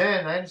 I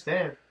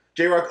understand.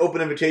 J-Rock,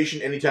 open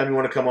invitation anytime you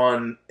want to come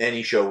on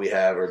any show we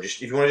have, or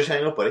just if you want to just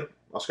hang out, buddy.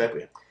 I'll Skype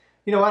with you.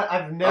 You know what?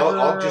 I've never.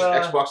 I'll just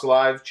Xbox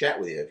Live chat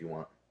with you if you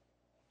want.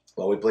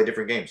 While we play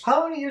different games.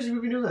 How many years have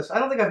we been doing this? I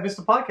don't think I've missed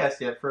a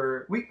podcast yet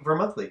for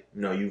monthly.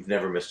 No, you've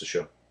never missed a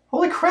show.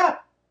 Holy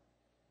crap!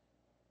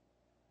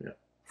 Yeah.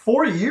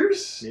 4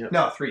 years? Yeah.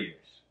 No, 3 years.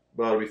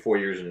 Well, it'll be 4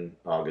 years in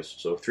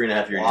August, so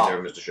 3.5 years Wow. you've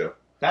never missed a show.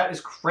 That is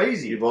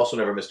crazy. You've also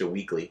never missed a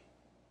weekly,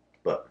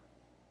 but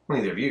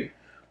neither of you.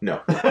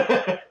 No.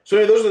 So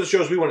anyway, those are the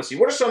shows we want to see.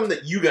 What are some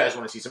that you guys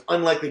want to see? Some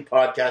unlikely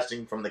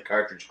podcasting from the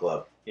Cartridge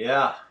Club.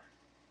 Yeah.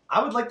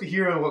 I would like to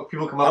hear what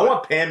people come up I with.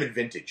 want Pam and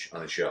Vintage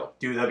on the show.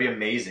 Dude, that'd be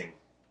amazing.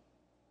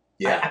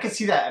 Yeah. I could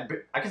see that.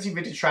 I could see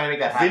Vintage trying to make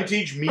that happen.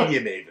 Vintage Media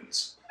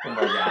Mavens. Oh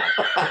my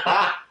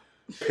god.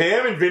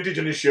 Pam and Vintage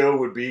on the show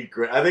would be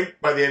great. I think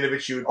by the end of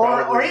it, she would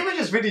probably... Or even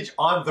just Vintage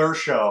on their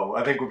show,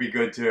 I think would be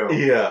good too.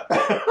 Yeah.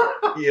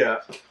 Yeah.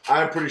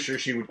 I'm pretty sure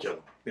she would kill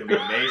him. It'd be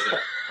amazing.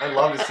 I'd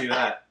love to see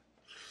that.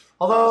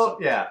 Although,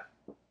 Awesome. yeah.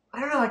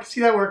 I don't know. I can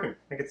see that working.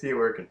 I can see it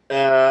working.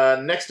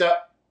 Next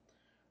up,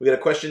 we got a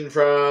question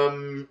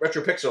from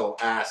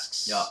RetroPixel.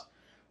 Asks, Yeah.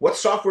 what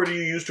software do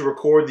you use to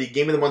record the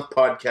Game of the Month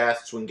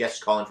podcasts when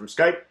guests call in from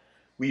Skype?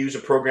 We use a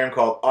program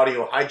called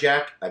Audio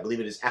Hijack. I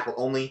believe it is Apple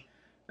only,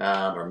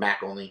 or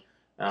Mac only.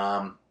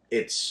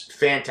 It's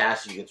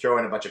fantastic. You can throw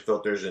in a bunch of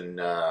filters and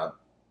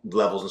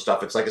levels and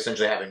stuff. It's like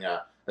essentially having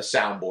a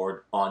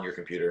soundboard on your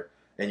computer,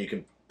 and you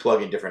can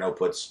plug in different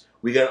outputs.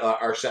 We got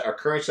our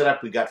current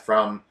setup we got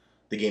from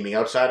the Gaming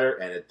Outsider,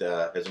 and it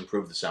has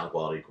improved the sound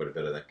quality quite a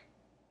bit, I think.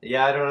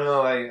 Yeah, I don't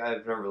know.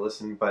 I've never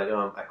listened, but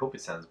I hope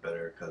it sounds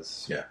better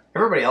because Yeah.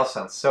 everybody else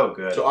sounds so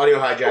good. So Audio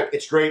Hijack,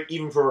 it's great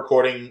even for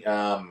recording.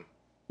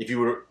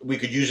 We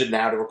could use it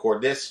now to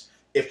record this.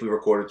 If we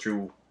recorded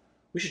through,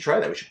 we should try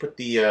that. We should put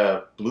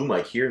the Blue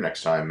mic here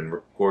next time and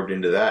record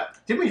into that.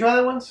 Didn't we try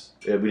that once?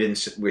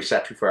 We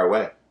sat too far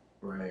away.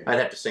 Right. I'd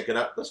have to sync it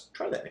up. Let's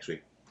try that next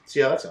week. See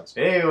how that sounds.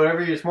 Hey,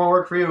 whatever. It's more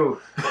work for you.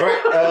 All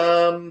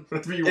right.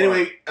 Whatever you want.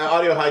 Anyway,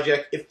 Audio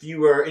Hijack. If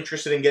you are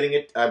interested in getting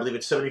it, I believe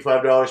it's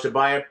 $75 to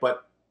buy it.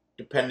 But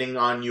depending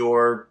on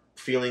your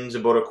feelings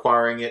about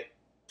acquiring it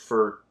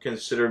for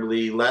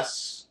considerably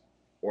less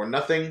or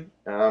nothing,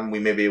 we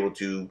may be able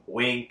to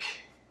Wink.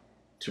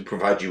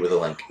 provide you with a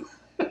link.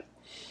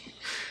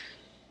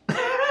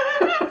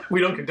 We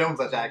don't condone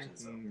such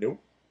actions. Nope.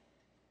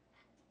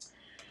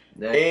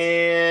 Next.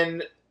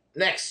 And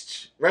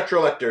next,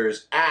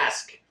 Retrolectors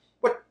ask,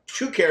 what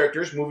two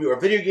characters, movie or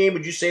video game,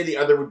 would you say the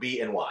other would be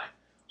and why?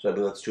 So I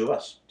believe that's two of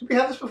us. Did we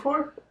have this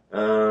before?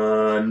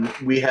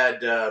 We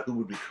had who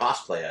would we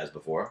cosplay as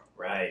before.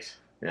 Right.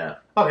 Yeah.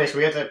 Okay, so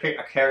we have to pick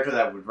a character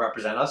that would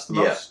represent us the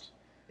Yeah. most?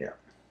 Yeah.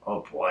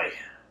 Oh, boy.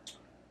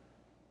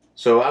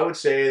 So I would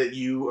say that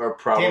you are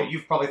probably... Damn,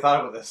 you've probably thought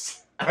about this.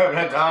 I haven't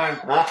had time.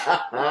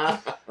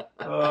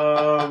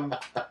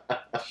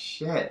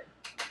 Shit.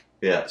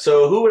 Yeah.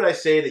 So who would I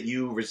say that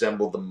you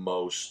resemble the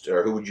most,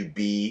 or who would you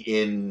be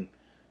in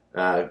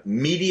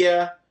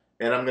media?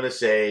 And I'm gonna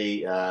say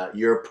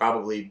you're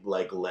probably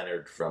like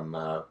Leonard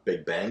from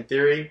Big Bang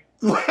Theory.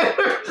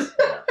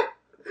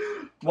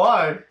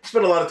 Why?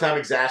 Spent a lot of time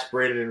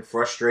exasperated and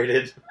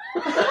frustrated.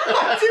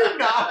 I do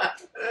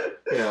not.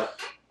 Yeah.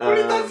 What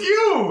if that's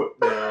you?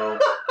 No.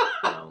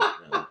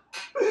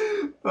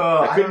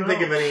 I I couldn't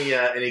think of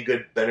any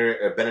good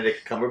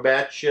Benedict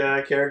Cumberbatch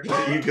characters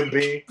that you could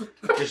be.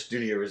 Just due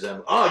to your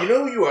resemblance. Oh, you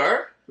know who you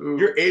are?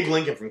 You're Abe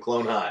Lincoln from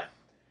Clone High.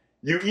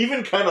 You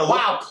even kind of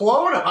Wow,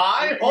 Clone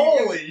High?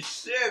 Holy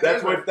shit!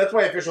 That's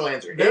my official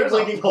answer. Abe There's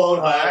Lincoln, a Clone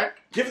High. back.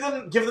 Give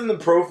them the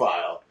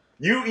profile.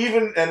 You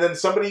even and then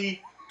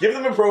somebody give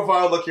them a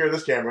profile. Look here at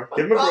this camera.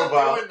 Give them a I'm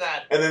profile. doing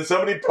that. And then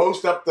somebody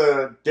post up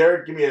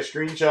Derek, give me a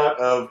screenshot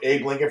of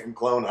Abe Lincoln from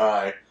Clone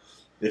High.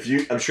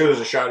 I'm sure there's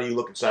a shot of you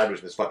looking sideways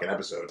in this fucking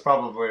episode.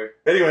 Probably.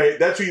 Anyway,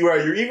 that's who you are.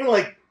 You're even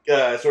like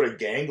sort of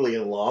gangly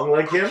and long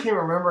like I him. can't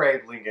remember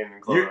Abe Lincoln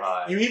in Clone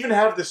High. You even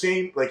have the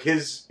same like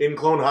in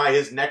Clone High.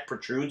 His neck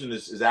protrudes and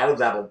his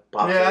Adam's apple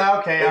pops. Yeah,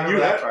 out. okay, And I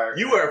remember that part.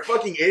 You are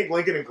fucking Abe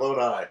Lincoln in Clone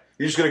High.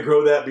 You're just gonna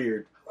grow that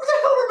beard. Who the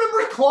hell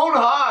remembers Clone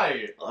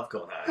High? I love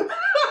Clone High.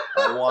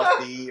 I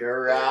want the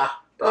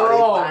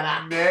Oh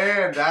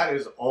man, that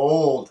is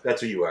old.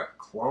 That's who you are.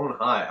 Clone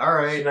High. All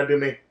right. Shouldn't that do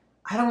me?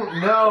 I don't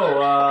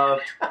know.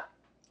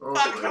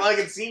 Fuck, I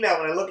can see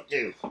now when I look at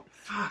you.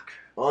 Fuck.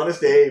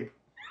 Honest Abe.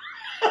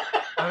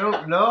 I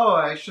don't know.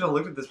 I should have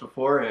looked at this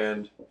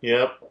beforehand.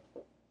 Yep.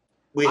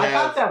 I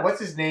thought that what's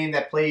his name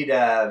that played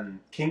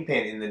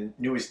Kingpin in the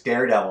newest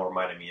Daredevil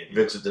reminded me of you.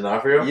 Vincent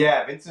D'Onofrio.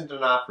 Yeah, Vincent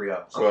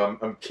D'Onofrio. So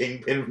I'm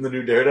Kingpin from the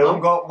new Daredevil.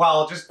 I'm going.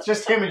 Well,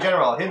 just him in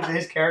general.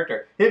 His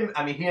character. Him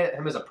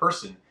as a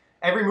person.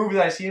 Every movie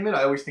that I see him in,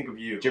 I always think of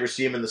you. Did you ever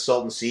see him in The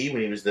Salton Sea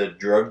when he was the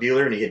drug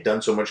dealer and he had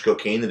done so much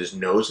cocaine that his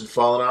nose had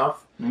fallen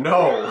off?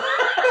 No,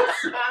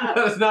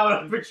 that's not what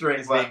I'm picturing.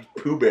 His name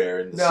Pooh Bear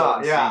in The No,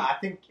 Salton yeah,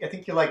 Sea. I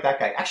think you like that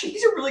guy. Actually,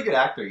 he's a really good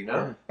actor. You know,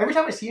 Yeah. every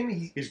time I see him,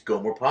 He's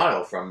Gomer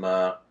Pyle from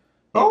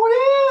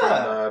Oh from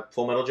yeah,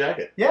 Full Metal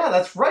Jacket. yeah,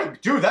 that's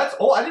right, dude. That's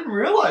I didn't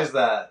realize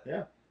that.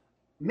 Yeah.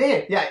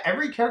 Man, yeah,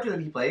 every character that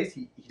he plays,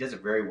 he does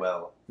it very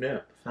well. Yeah.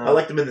 I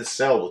liked him in The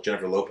Cell with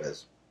Jennifer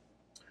Lopez.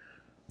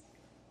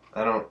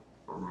 I don't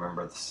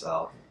remember The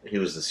Cell. He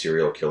was the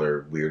serial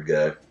killer, weird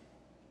guy.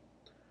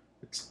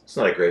 It's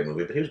not a great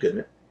movie, but he was good in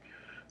it.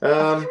 He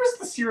was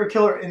the serial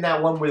killer in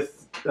that one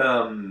with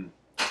John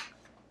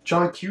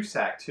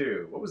Cusack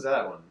too. What was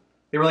that one?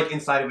 They were like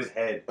inside of his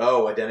head.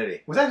 Oh,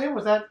 Identity. Was that him?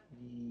 Was that?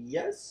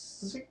 Yes.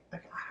 Was he? I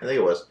think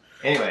it was.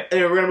 Anyway,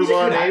 We're going to move he's a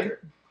on, good Abe. actor.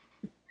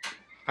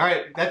 All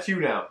right, that's you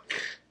now.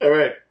 All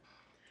right.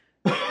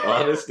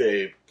 Honest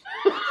Abe.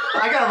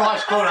 I gotta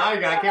watch Clone High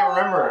again. I can't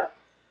remember.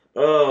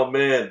 Oh,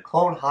 man.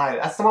 Clone High.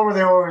 That's the one where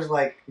they were always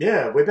like,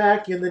 Yeah, way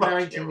back in the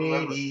I can't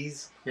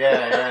 1980s.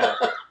 yeah.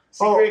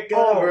 Secret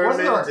government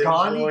wasn't there a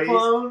Gandhi employees.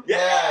 clone?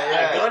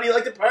 Yeah. Gandhi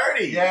liked to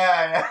party.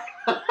 Yeah.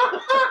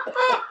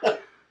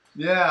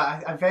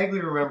 Yeah, I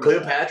vaguely remember.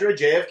 Cleopatra,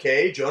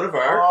 JFK, Joan of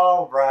That. Arc.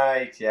 Oh,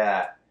 right,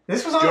 yeah.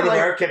 This was on Joan of like,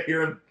 Arc kept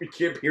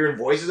hearing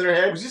voices in her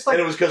head. It was just like-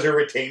 and it was because her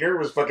retainer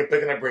was fucking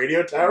picking up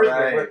radio towers.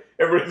 Right.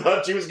 Everybody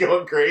thought she was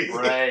going crazy.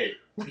 right.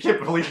 I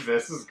can't believe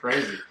this. This is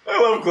crazy.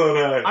 I love Clone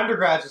High.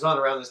 Undergrads was on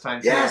around this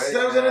time too. Yes, right?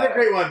 that was another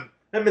great one.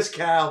 I miss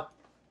Cal.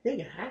 Yeah,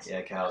 guys.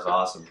 Yeah, Cal's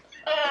awesome.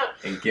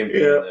 And Gimpy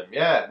Yeah. and them.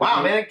 Yeah.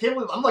 Wow, man, I can't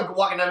believe I'm like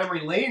walking down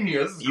memory lane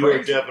here. This is You are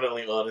crazy.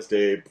 definitely Honest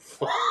Abe.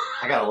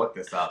 I gotta look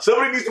this up.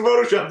 Somebody needs to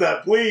Photoshop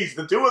that, please.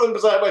 The two of them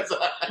side by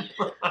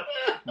side.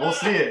 We'll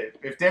see it.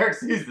 If Derek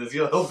sees this,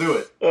 he'll do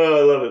it. Oh,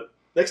 I love it.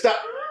 Next up.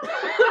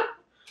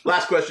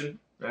 Last question.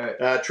 All right.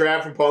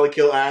 Trav from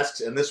Polykill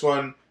asks, and this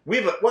one, we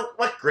have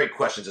what great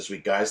questions this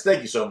week, guys.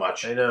 Thank you so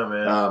much. I know,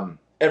 man.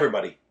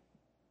 Everybody.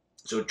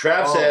 So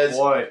Trav Oh, says,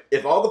 boy.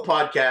 if all the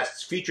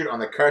podcasts featured on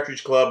the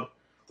Cartridge Club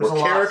were There's a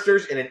lot.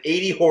 characters in an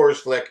 80 horrors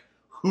flick,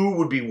 who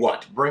would be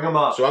what? Bring them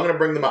up. So I'm going to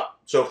bring them up.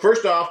 So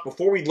first off,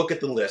 before we look at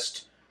the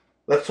list,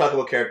 let's talk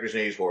about characters in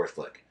an 80s horror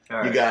flick. All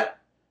right. You got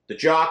the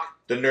jock,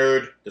 the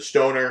nerd, the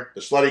stoner,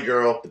 the slutty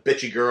girl, the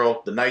bitchy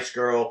girl, the nice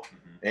girl,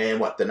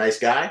 and what, the nice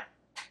guy?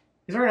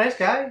 Is there a nice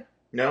guy?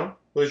 No?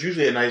 Well, there's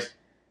usually a nice...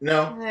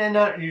 No?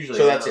 Not usually.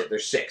 So that's no. it.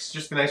 There's 6.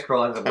 Just the nice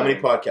girl ends up. How many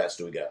winning. podcasts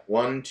do we got?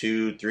 1,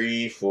 2,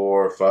 3,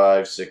 4,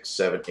 5, 6,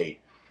 7, 8.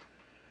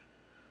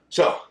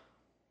 So,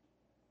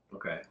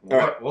 Okay. All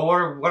right. Well,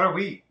 what are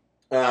we?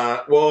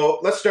 well,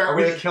 let's start Are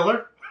we the with...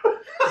 killer?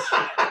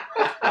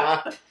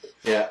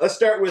 yeah, let's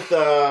start with...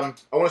 I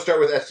want to start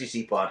with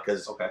STC Pod,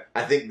 because Okay.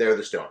 I think they're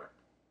the stoner.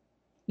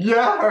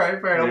 Yeah. All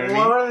right. Fair You know enough. what I mean?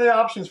 What are the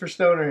options for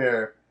stoner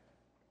here?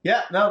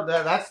 Yeah. No.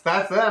 That's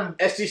them.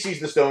 STC's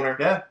the stoner.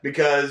 Yeah.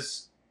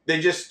 Because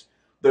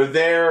they're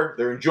there,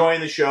 they're enjoying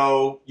the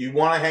show, you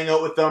want to hang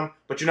out with them,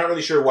 but you're not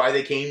really sure why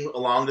they came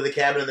along to the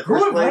cabin in the Who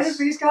first invited place.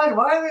 these guys?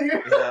 Why are they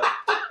here? Yeah.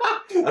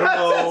 I don't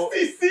know.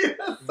 STC.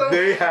 That's so...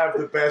 They have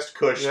the best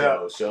cush Yeah.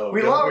 though, so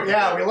we love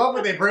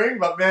what they bring,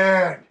 but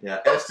man, Yeah,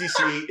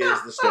 STC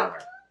is the stoner.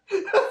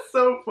 that's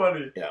so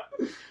funny.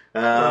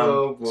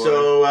 Oh, boy.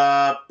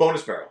 So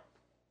bonus barrel.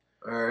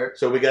 All right.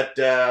 So we got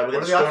are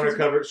the stoner options?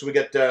 covered. So we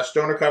got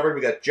stoner covered.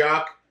 We got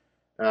jock,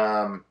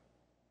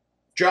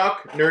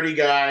 nerdy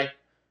guy.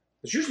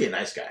 There's usually a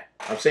nice guy.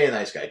 I'm saying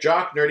nice guy.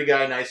 Jock, nerdy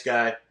guy, nice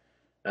guy.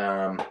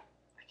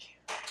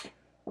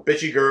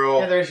 Bitchy girl,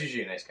 Yeah, there's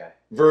usually a nice guy.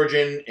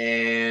 virgin,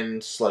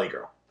 and slutty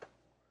girl.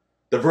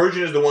 The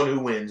virgin is the one who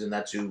wins, and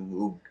that's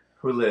who.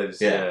 Who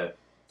lives? Yeah.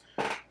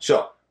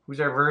 So Who's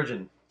our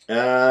virgin?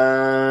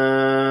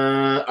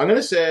 I'm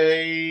gonna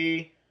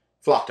say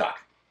Flock Talk.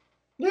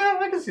 Yeah,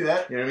 I can see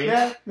that. You know what I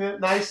mean? Yeah,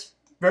 nice,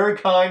 very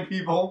kind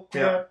people.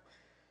 Yeah.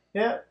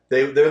 Yeah.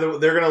 They're gonna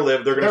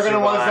live. They're gonna They're gonna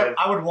want survive.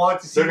 to. I would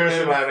want to see. They're gonna them.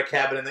 survive a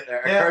cabin in a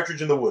Yeah.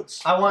 cartridge in the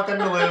woods. I want them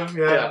to live.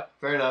 Yeah. Yeah.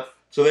 Fair enough.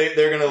 So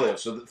they're gonna live.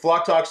 So the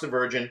Flock Talk's the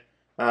virgin.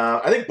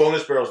 I think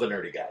Bonus Barrel's the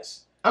nerdy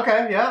guys.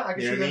 Okay. Yeah, I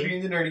can You know see what I them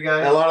mean? being the nerdy And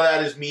guy. a lot of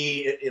that is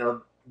me,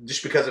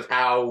 just because of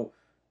how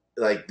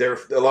like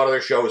a lot of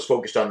their show is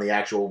focused on the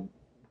actual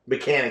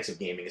mechanics of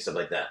gaming and stuff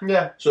like that.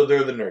 Yeah. So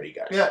they're the nerdy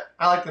guys. Yeah.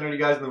 I like the nerdy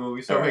guys in the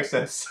movie, so All it makes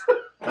sense.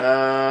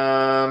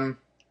 Um.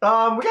 We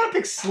gotta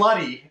pick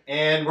slutty,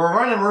 and we're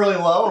running really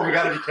low, and we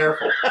gotta be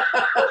careful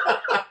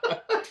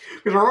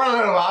because we're running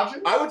out of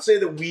options. I would say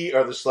that we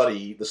are the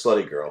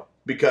slutty girl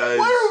because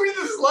Why are we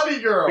the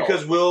slutty girl?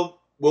 because we'll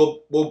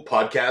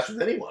podcast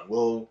with anyone.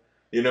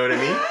 You know what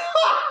I mean?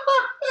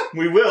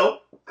 We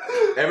will.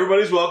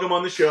 Everybody's welcome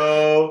on the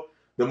show.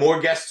 The more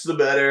guests, the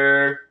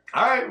better.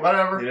 All right,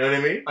 whatever. You know what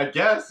I mean? I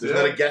guess. There's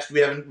not a guest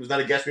there's not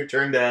a guest we've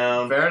turned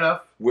down. Fair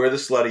enough. We're the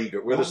slutty.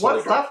 We're the slutty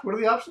What's girl. left? What are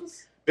the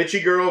options?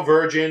 Bitchy girl,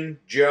 virgin,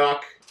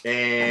 jock,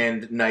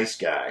 and nice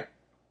guy.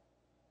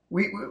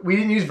 We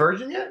didn't use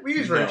virgin yet. We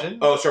used No. virgin.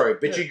 Oh, sorry.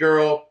 Bitchy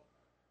girl,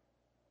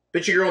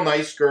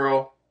 nice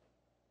girl.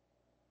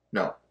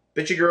 No.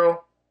 Bitchy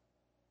girl.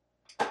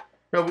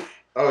 No.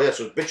 Yeah,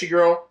 so it's bitchy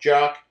girl,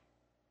 jock,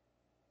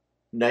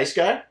 nice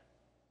guy.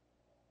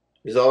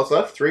 Is all that's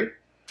left? 3?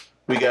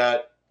 We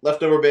got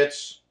leftover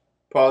bits,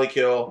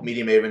 Polykill,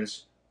 medium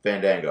avens,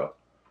 Fandango.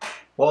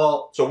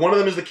 Well, So one of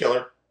them is the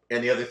killer,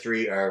 and the other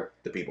 3 are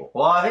the people.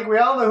 I think we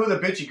all know who the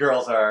bitchy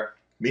girls are.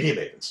 Media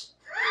Mavens.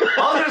 I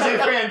was going to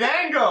say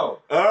Fandango.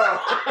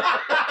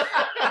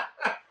 Oh.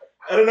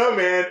 I don't know,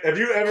 man. Have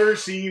you ever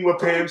seen what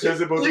Pam says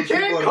about You these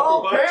people can't on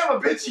call Overwatch? Pam a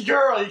bitchy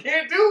girl. You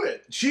can't do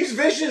it. She's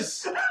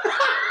vicious.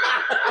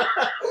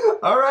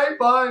 All right,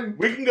 fine.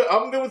 We can go.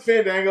 I'm good with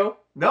Fandango.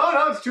 No,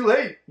 it's too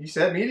late. You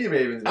said Media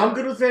Mavens. I'm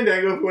good with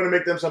Fandango if we want to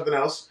make them something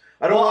else.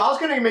 I I was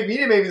going to make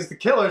Media Mavens the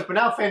killers, but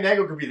now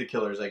Fandango could be the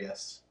killers, I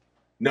guess.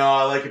 No,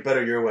 I like it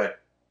better your way.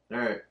 All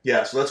right.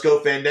 Yeah, so let's go.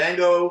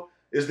 Fandango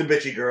is the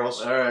bitchy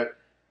girls. All right.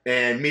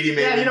 And Media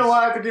Mavens. Yeah, you know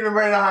what? They're giving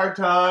Brandon a hard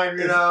time,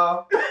 you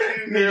know.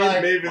 Media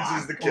Like, Mavens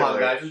is the come on, killer.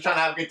 guys. We're trying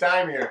to have a good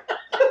time here.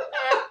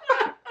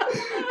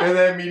 And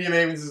then Media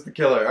Mavens is the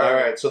killer. All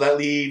right, so that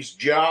leaves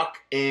Jock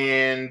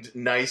and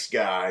Nice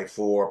Guy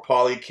for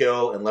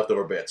Polykill and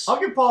Leftover Bits. I'll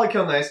give Paulie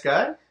Kill nice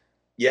guy.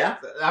 Yeah?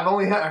 I've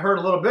only heard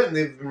a little bit, and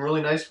they've been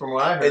really nice from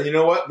what I heard. And you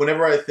know what?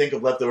 Whenever I think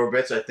of Leftover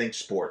Bits, I think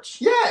sports.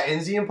 Yeah,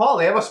 Enzy and Paul.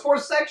 They have a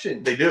sports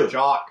section. They do.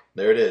 Jock.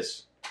 There it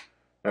is.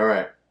 All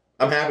right.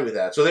 I'm happy with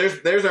that. So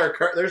there's our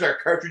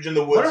Cartridge in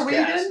the Woods What are we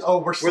cast. again? Oh,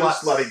 we're We're the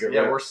sluts. slutty girl,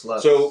 Yeah, right? we're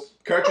sluts. So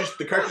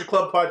the Cartridge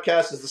Club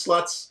podcast is the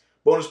sluts.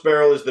 Bonus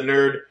Barrel is the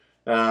nerd.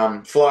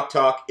 Flock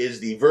Talk is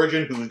the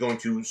virgin who's going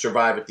to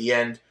survive at the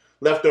end.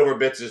 Leftover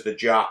Bits is the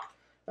jock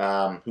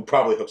who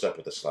probably hooks up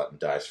with the slut and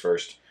dies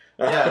first.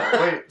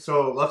 yeah, wait,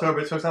 so Leftover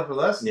Bits hooks up with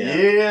us?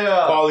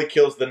 Yeah. Polly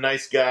kills the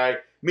nice guy.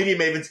 Media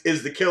Mavens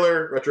is the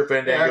killer. Retro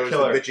Fandango is the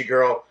bitchy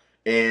girl.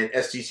 And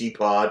STC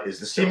Pod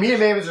is the See, stoners. Media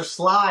Mavens are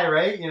sly,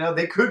 right? You know,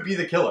 they could be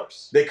the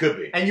killers. They could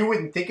be. And you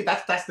wouldn't think it.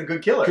 That's the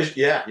good killer.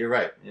 Yeah, you're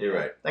right. You're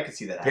right. I could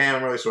see that happening. Pam,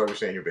 I'm really sorry for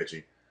saying you're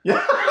bitchy.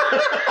 Yeah.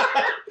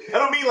 I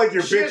don't mean like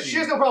you're she bitchy.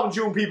 has no problem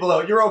chewing people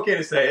out. You're okay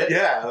to say it.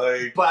 Yeah,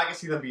 like... But I can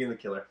see them being the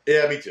killer.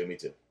 Yeah, me too.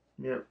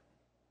 Yeah.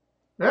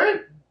 All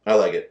right. I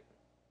like it.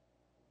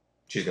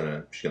 She's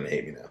gonna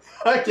hate me now.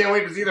 I can't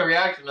wait to see the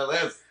reaction to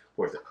this.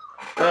 Worth it.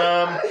 All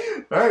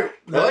right. I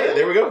like it.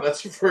 There we go.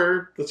 That's it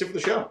for the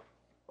show.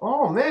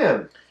 Oh,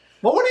 man.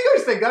 Well, what do you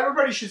guys think?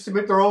 Everybody should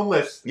submit their own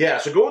list. Yeah,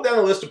 so go down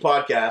the list of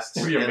podcasts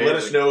That'd be and let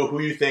amazing. us know who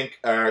you think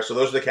are. So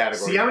those are the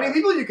categories. See how many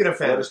people you can Let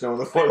offend. us know in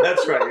the form.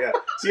 That's right. Yeah.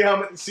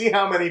 See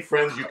how many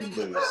friends you can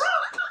lose.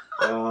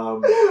 I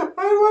love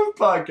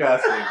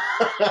podcasting.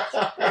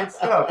 Great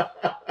stuff.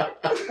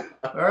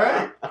 All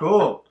right,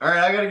 cool. All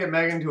right, I got to get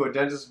Megan to a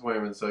dentist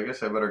appointment, so I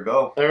guess I better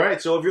go. All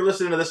right, so if you're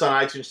listening to this on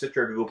iTunes,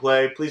 Stitcher, or Google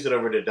Play, please head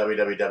over to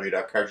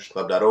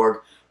www.cartridgeclub.org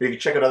where you can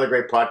check out other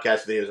great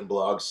podcast videos and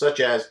blogs, such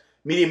as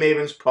Media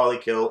Mavens,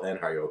 Polykill, and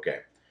Are You OK?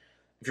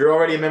 If you're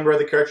already a member of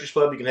the Cartridge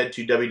Club, you can head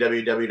to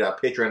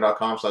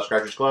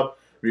www.patreon.com/cartridgeclub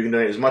where you can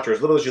donate as much or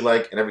as little as you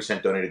like, and every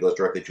cent donated goes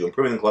directly to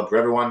improving the club for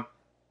everyone.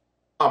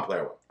 I'm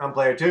Player One. I'm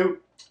Player 2.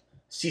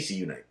 CC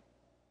Unite.